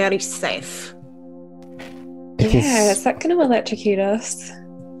 Yes, very safe. Is that going to electrocute us?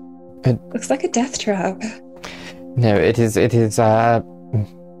 It- Looks like a death trap. No, it is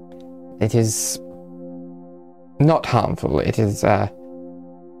not harmful. It is,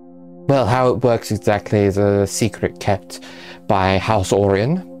 well, how it works exactly is a secret kept by House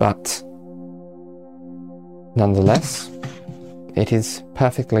Orion, but nonetheless, it is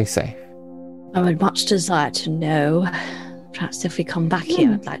perfectly safe. I would much desire to know. Perhaps if we come back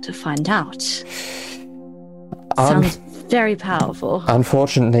here, I'd like to find out. Sounds very powerful.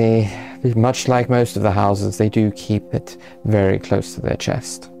 Unfortunately, much like most of the houses, they do keep it very close to their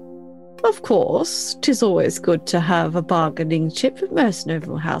chest. Of course, 'tis always good to have a bargaining chip. Most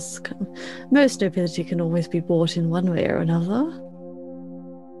nobility can always be bought in one way or another.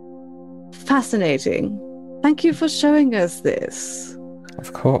 Fascinating. Thank you for showing us this.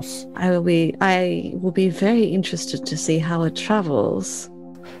 Of course. I will be very interested to see how it travels.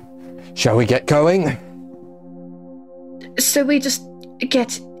 Shall we get going? So we just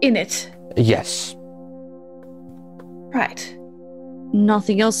get in it. Yes. Right.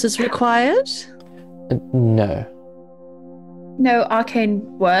 Nothing else is required? No. No arcane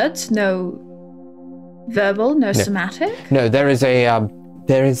words, no verbal, no somatic. No, there is a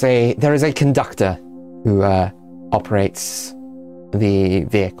conductor who operates the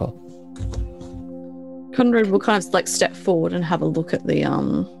vehicle. Conrad will kind of like step forward and have a look at the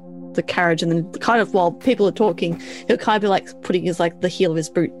carriage, and then kind of while people are talking, he'll kind of be like putting his like the heel of his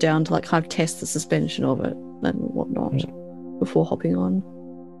boot down to like kind of test the suspension of it and whatnot before hopping on.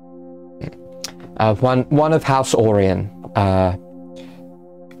 One of House Orion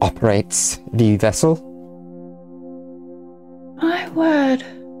operates the vessel. My word.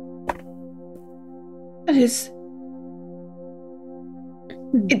 That is.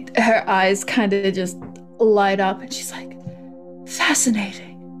 Her eyes kind of just light up, and she's like, fascinating.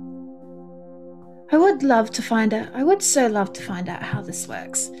 I would so love to find out how this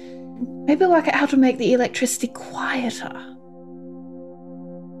works. Maybe work out how to make the electricity quieter.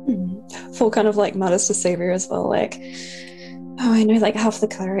 Full kind of like mutters to Sevier as well, like, oh, I know like half the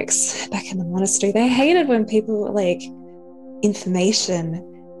clerics back in the monastery, they hated when people were like information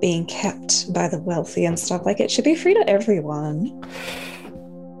being kept by the wealthy and stuff. Like, it should be free to everyone.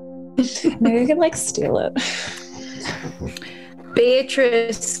 Maybe we could like steal it.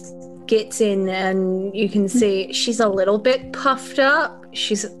 Beatrice gets in and you can see she's a little bit puffed up.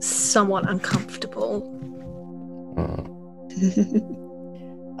 She's somewhat uncomfortable.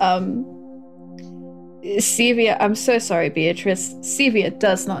 Sevia, I'm so sorry, Beatrice. Sevia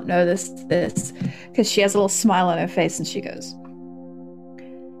does not know this because she has a little smile on her face and she goes,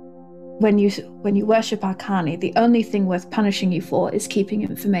 When you worship Arcani, the only thing worth punishing you for is keeping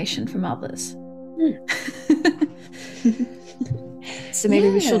information from others. So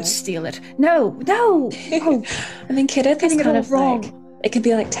maybe we should steal it. No. Oh, I mean, Kidith is getting it kind all of wrong. like, it can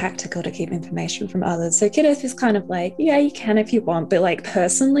be like tactical to keep information from others. So Kidith is kind of like, yeah, you can if you want, but like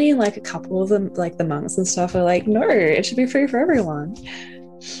personally, like a couple of them, like the monks and stuff, are like, no, it should be free for everyone.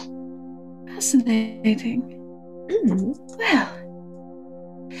 Fascinating. Well,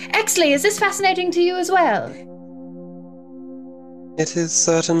 Exley, is this fascinating to you as well? It is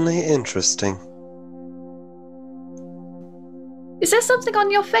certainly interesting. Is there something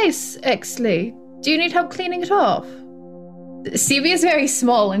on your face, Exley? Do you need help cleaning it off? Sevia is very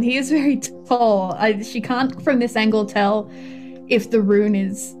small and he is very tall. She can't, from this angle, tell if the rune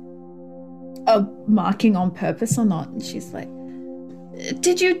is a marking on purpose or not. And she's like,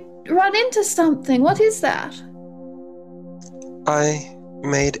 did you run into something? What is that? I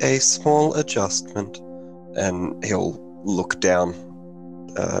made a small adjustment, and he'll look down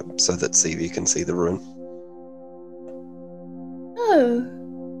so that Sevia can see the rune. Oh.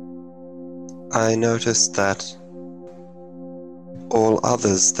 I noticed that all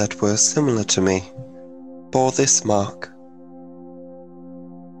others that were similar to me bore this mark.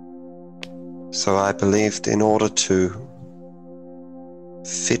 So I believed in order to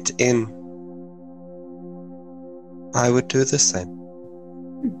fit in, I would do the same.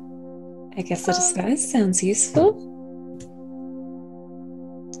 I guess the disguise sounds useful.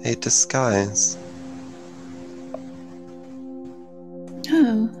 A disguise.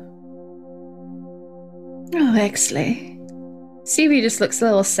 Oh, Exley. Sevia just looks a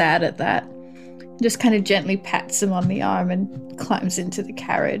little sad at that. Just kind of gently pats him on the arm and climbs into the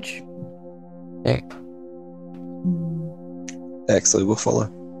carriage. Yeah. Exley will follow.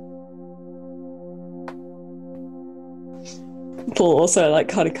 Paul also like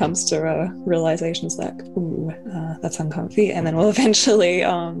kind of comes to a realization, is like, ooh, that's uncomfy, and then we'll eventually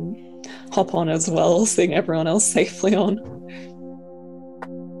hop on as well, seeing everyone else safely on.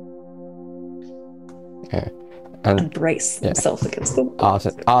 Okay. And brace themselves against the wall.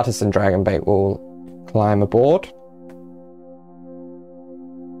 Artis and Dragonbait will climb aboard.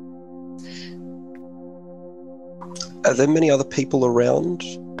 Are there many other people around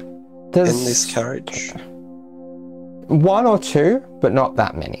There's in this carriage? one or two, but not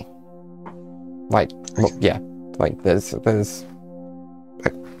that many. Like, well, yeah, like there's a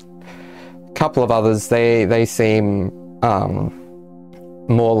couple of others. They seem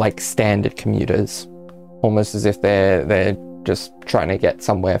more like standard commuters, almost as if they're just trying to get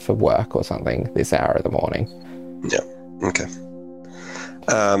somewhere for work or something this hour of the morning. Yeah. Okay.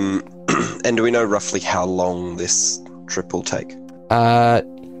 And do we know roughly how long this trip will take?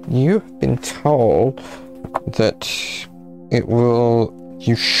 You've been told that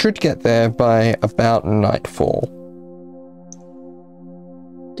you should get there by about nightfall.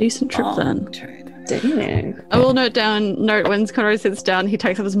 Decent trip then. Dang. I will note when Conrad sits down, he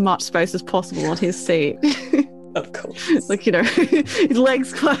takes up as much space as possible on his seat. Of course. Like, his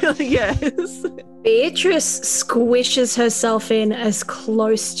legs quite like, yes. Beatrice squishes herself in as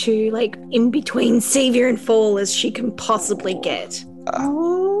close to, like, in between Sevia and Fall as she can possibly get.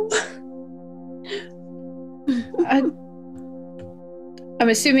 Oh. I'm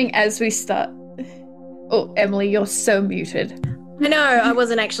assuming as we start... Oh, Emily, you're so muted. I know, I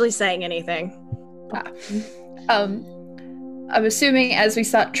wasn't actually saying anything. I'm assuming as we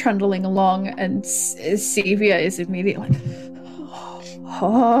start trundling along and Sevia is immediately like,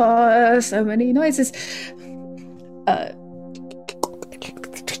 oh, so many noises.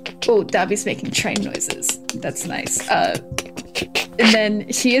 Oh, Darby's making train noises. That's nice. And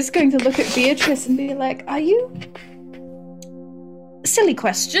then she is going to look at Beatrice and be like, are you... Silly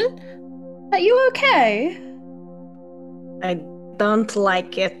question. Are you okay? I don't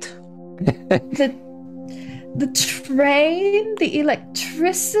like it. The train, the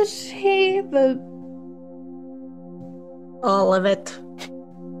electricity, All of it.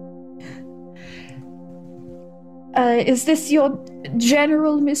 Is this your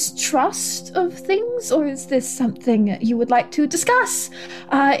general mistrust of things, or is this something you would like to discuss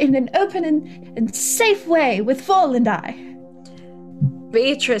in an open and safe way with Fall and I?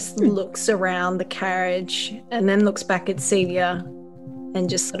 Beatrice looks around the carriage and then looks back at Celia and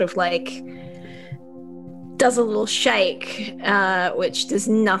just sort of like does a little shake, which does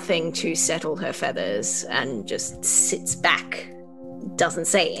nothing to settle her feathers, and just sits back, doesn't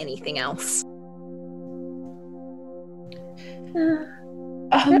say anything else.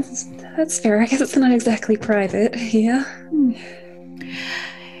 That's fair. I guess it's not exactly private here.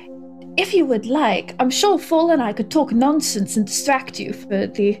 If you would like, I'm sure Fall and I could talk nonsense and distract you for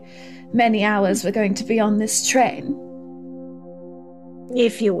the many hours we're going to be on this train.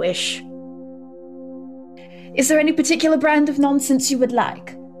 If you wish. Is there any particular brand of nonsense you would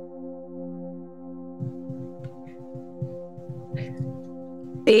like?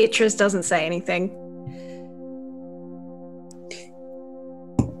 Beatrice doesn't say anything.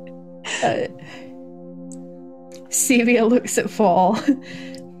 Celia looks at Fall.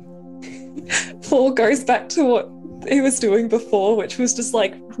 Fall goes back to what he was doing before, which was just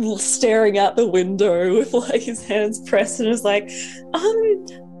like staring out the window with like his hands pressed, and is like,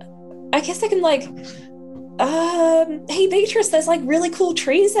 I guess I can like, hey Beatrice, there's like really cool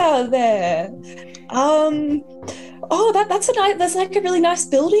trees out there. Oh, that's there's like a really nice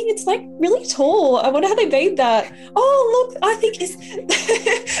building. It's like really tall. I wonder how they made that. Oh, look, I think it's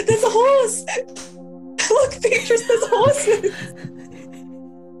there's a horse. Look, Beatrice, there's horses.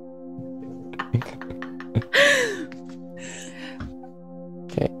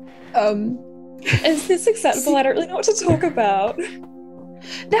 Okay. Is this acceptable? I don't really know what to talk about.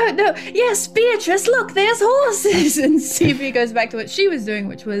 No, yes, Beatrice, look, there's horses. And Celia goes back to what she was doing,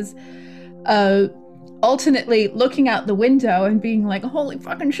 which was alternately looking out the window and being like, holy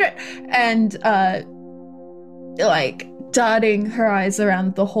fucking shit, and like darting her eyes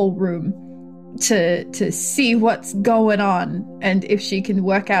around the whole room to see what's going on and if she can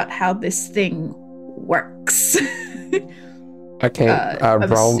work out how this thing works. Okay,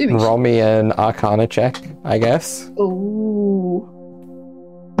 roll me an Arcana check, I guess. Ooh.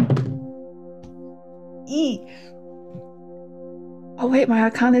 Oh wait, my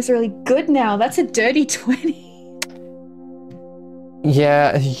Arcana is really good now. That's a dirty 20.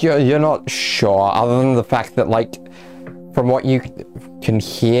 Yeah, you're not sure, other than the fact that, like, from what you can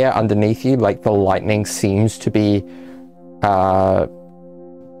hear underneath you, like, the lightning seems to be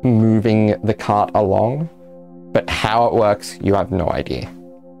moving the cart along. But how it works, you have no idea.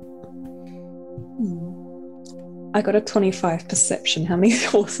 I got a 25 perception. How many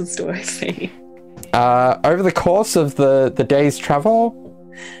horses do I see? Over the course of the day's travel,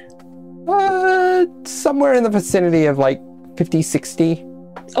 somewhere in the vicinity of like 50, 60.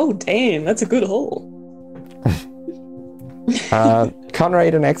 Oh, damn, that's a good haul.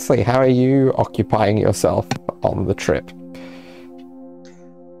 Conrad and Exley, how are you occupying yourself on the trip?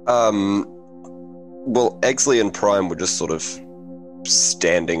 Well, Exley and Prime were just sort of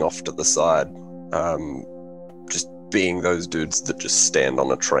standing off to the side, just being those dudes that just stand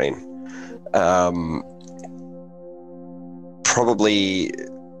on a train. Probably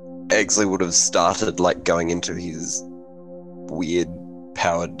Exley would have started like going into his weird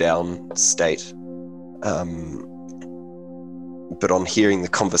powered down state. But on hearing the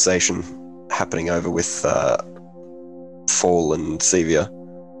conversation happening over with Fall and Sevia,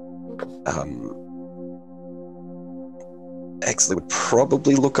 Exley would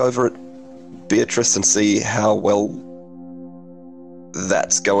probably look over at Beatrice and see how well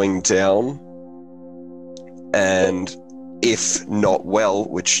that's going down, and if not well,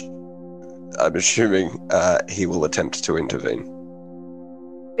 which I'm assuming, he will attempt to intervene.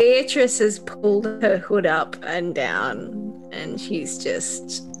 Beatrice has pulled her hood up and down, and she's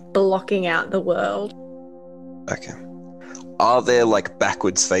just blocking out the world. Okay. Are there like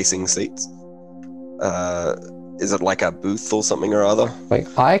backwards facing seats? Is it like a booth or something or other? Like,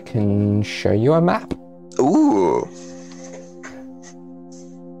 I can show you a map. Ooh.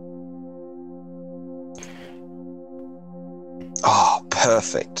 Oh,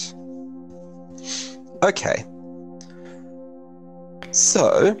 perfect. Okay.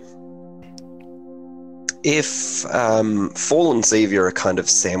 So, if Fall and Xavier are kind of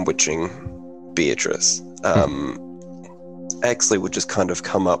sandwiching Beatrice, Exley would just kind of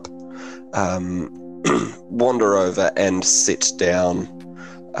come up, wander over and sit down,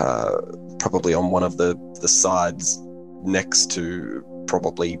 probably on one of the sides next to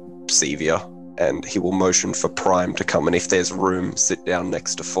probably Sevia, and he will motion for Prime to come, and if there's room, sit down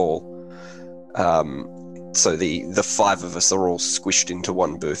next to Fall. So the five of us are all squished into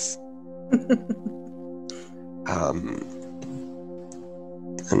one booth. And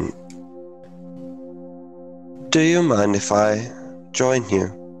do you mind if I join you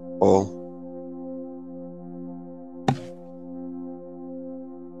all?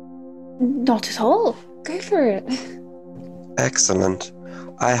 Not at all. Go for it. Excellent.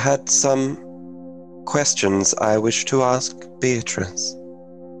 I had some questions I wish to ask Beatrice.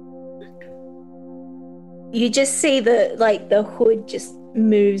 You just see the hood just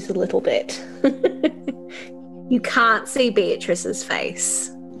moves a little bit. You can't see Beatrice's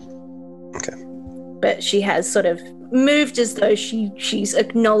face. Okay. But she has sort of moved as though she's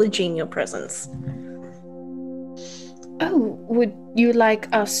acknowledging your presence. Oh, would you like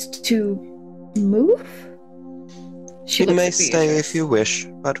us to move? She You looks may at stay Beatrice. if you wish,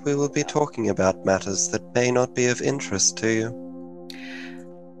 but we will be talking about matters that may not be of interest to you.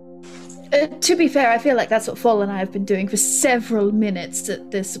 To be fair, I feel like that's what Fall and I have been doing for several minutes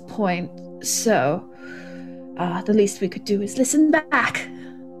at this point, so the least we could do is listen back.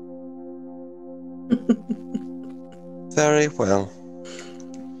 Very well.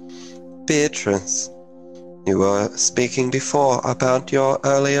 Beatrice, you were speaking before about your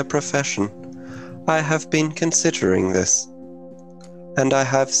earlier profession. I have been considering this, and I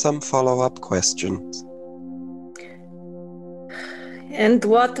have some follow-up questions. And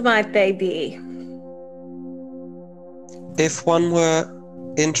what might they be? If one were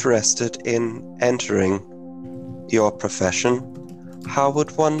interested in entering your profession, how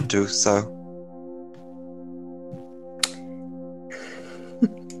would one do so?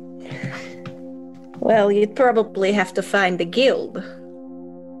 Well, you'd probably have to find a guild.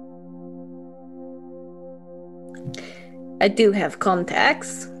 I do have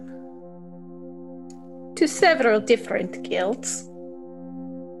contacts to several different guilds.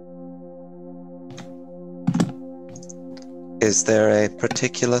 Is there a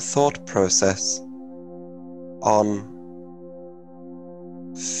particular thought process on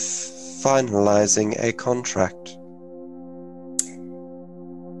finalizing a contract?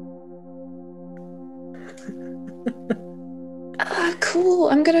 Cool.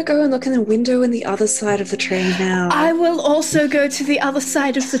 I'm gonna go and look in the window in the other side of the train now. I will also go to the other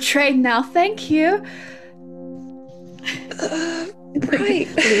side of the train now, thank you. Right.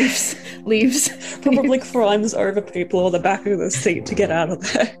 Leaves. Probably climbs over people on the back of the seat to get out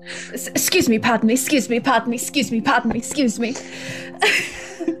of there. Excuse me, pardon me, excuse me, pardon me, excuse me, pardon me, excuse me.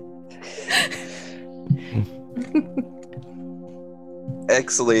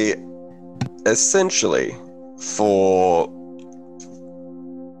 Actually, essentially, for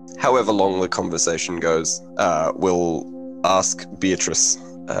however long the conversation goes, we'll ask Beatrice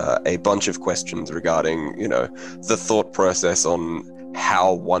a bunch of questions regarding, the thought process on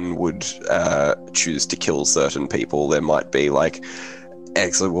how one would choose to kill certain people. There might be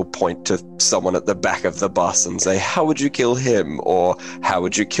actually will point to someone at the back of the bus and say, how would you kill him? Or how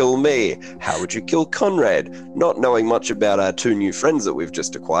would you kill me? How would you kill Conrad? Not knowing much about our two new friends that we've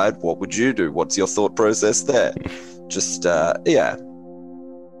just acquired, what would you do? What's your thought process there? Just, yeah.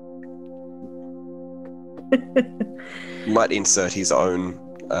 Might insert his own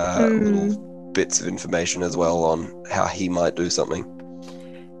little bits of information as well on how he might do something.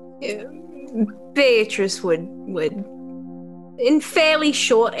 Beatrice would, in fairly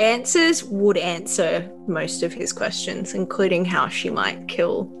short answers, would answer most of his questions, including how she might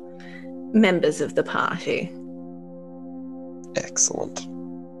kill members of the party. Excellent.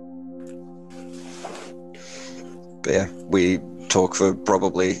 But yeah, we talk for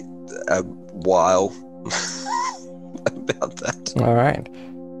probably a while about that. All right.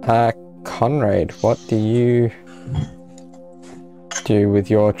 Conrad, what do you do with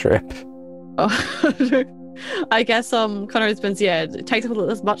your trip? I guess Conrad's been it takes up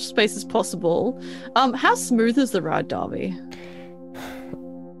as much space as possible. How smooth is the ride, Darby?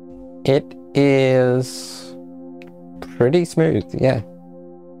 It is pretty smooth, yeah.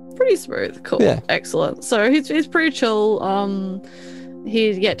 Pretty smooth, cool, Yeah. Excellent. So he's pretty chill.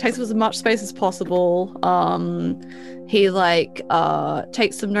 He takes up as much space as possible. He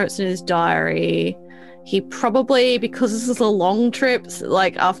takes some notes in his diary. He probably, because this is a long trip,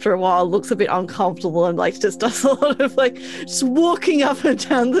 after a while looks a bit uncomfortable and just does a lot of just walking up and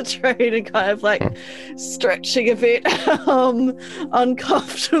down the train and kind of stretching a bit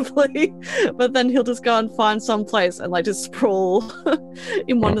uncomfortably. But then he'll just go and find some place and just sprawl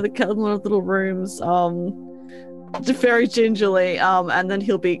in one of the little rooms. Very gingerly, and then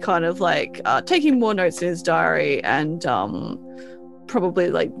he'll be kind of taking more notes in his diary and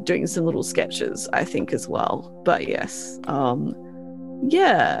probably doing some little sketches, I think, as well. But yes,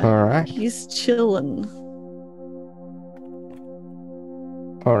 yeah, All right. he's chilling.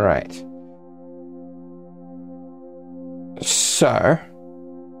 All right. So,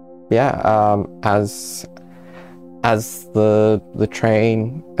 yeah, as the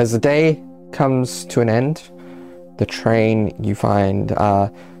train, as the day comes to an end, the train, you find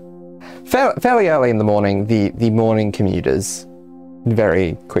fairly early in the morning, the morning commuters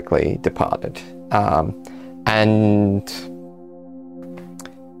very quickly departed, and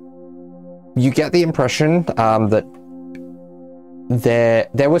you get the impression that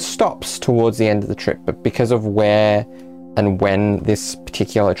there were stops towards the end of the trip, but because of where and when this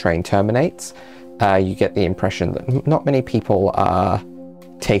particular train terminates, you get the impression that not many people are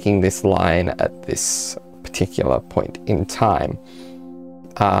taking this line at this particular point in time.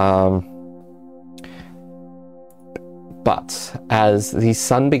 But as the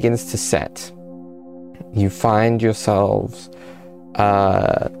sun begins to set, you find yourselves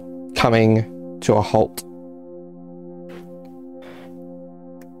coming to a halt.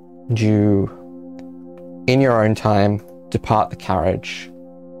 You, in your own time, depart the carriage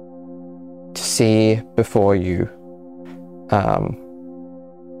to see before you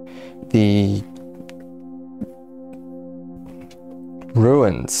the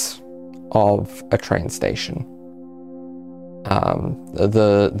ruins of a train station.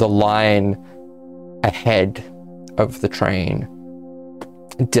 The line ahead of the train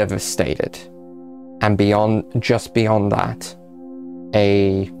devastated, and just beyond that,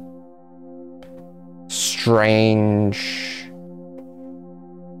 a strange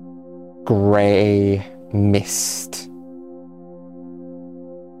grey mist.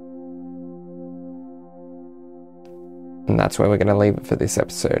 And that's where we're going to leave it for this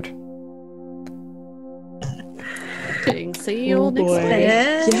episode. See you all next week.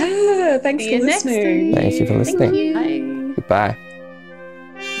 Yeah, thanks See for you next listening. week. Thank you for listening. Thank you. Bye. Goodbye.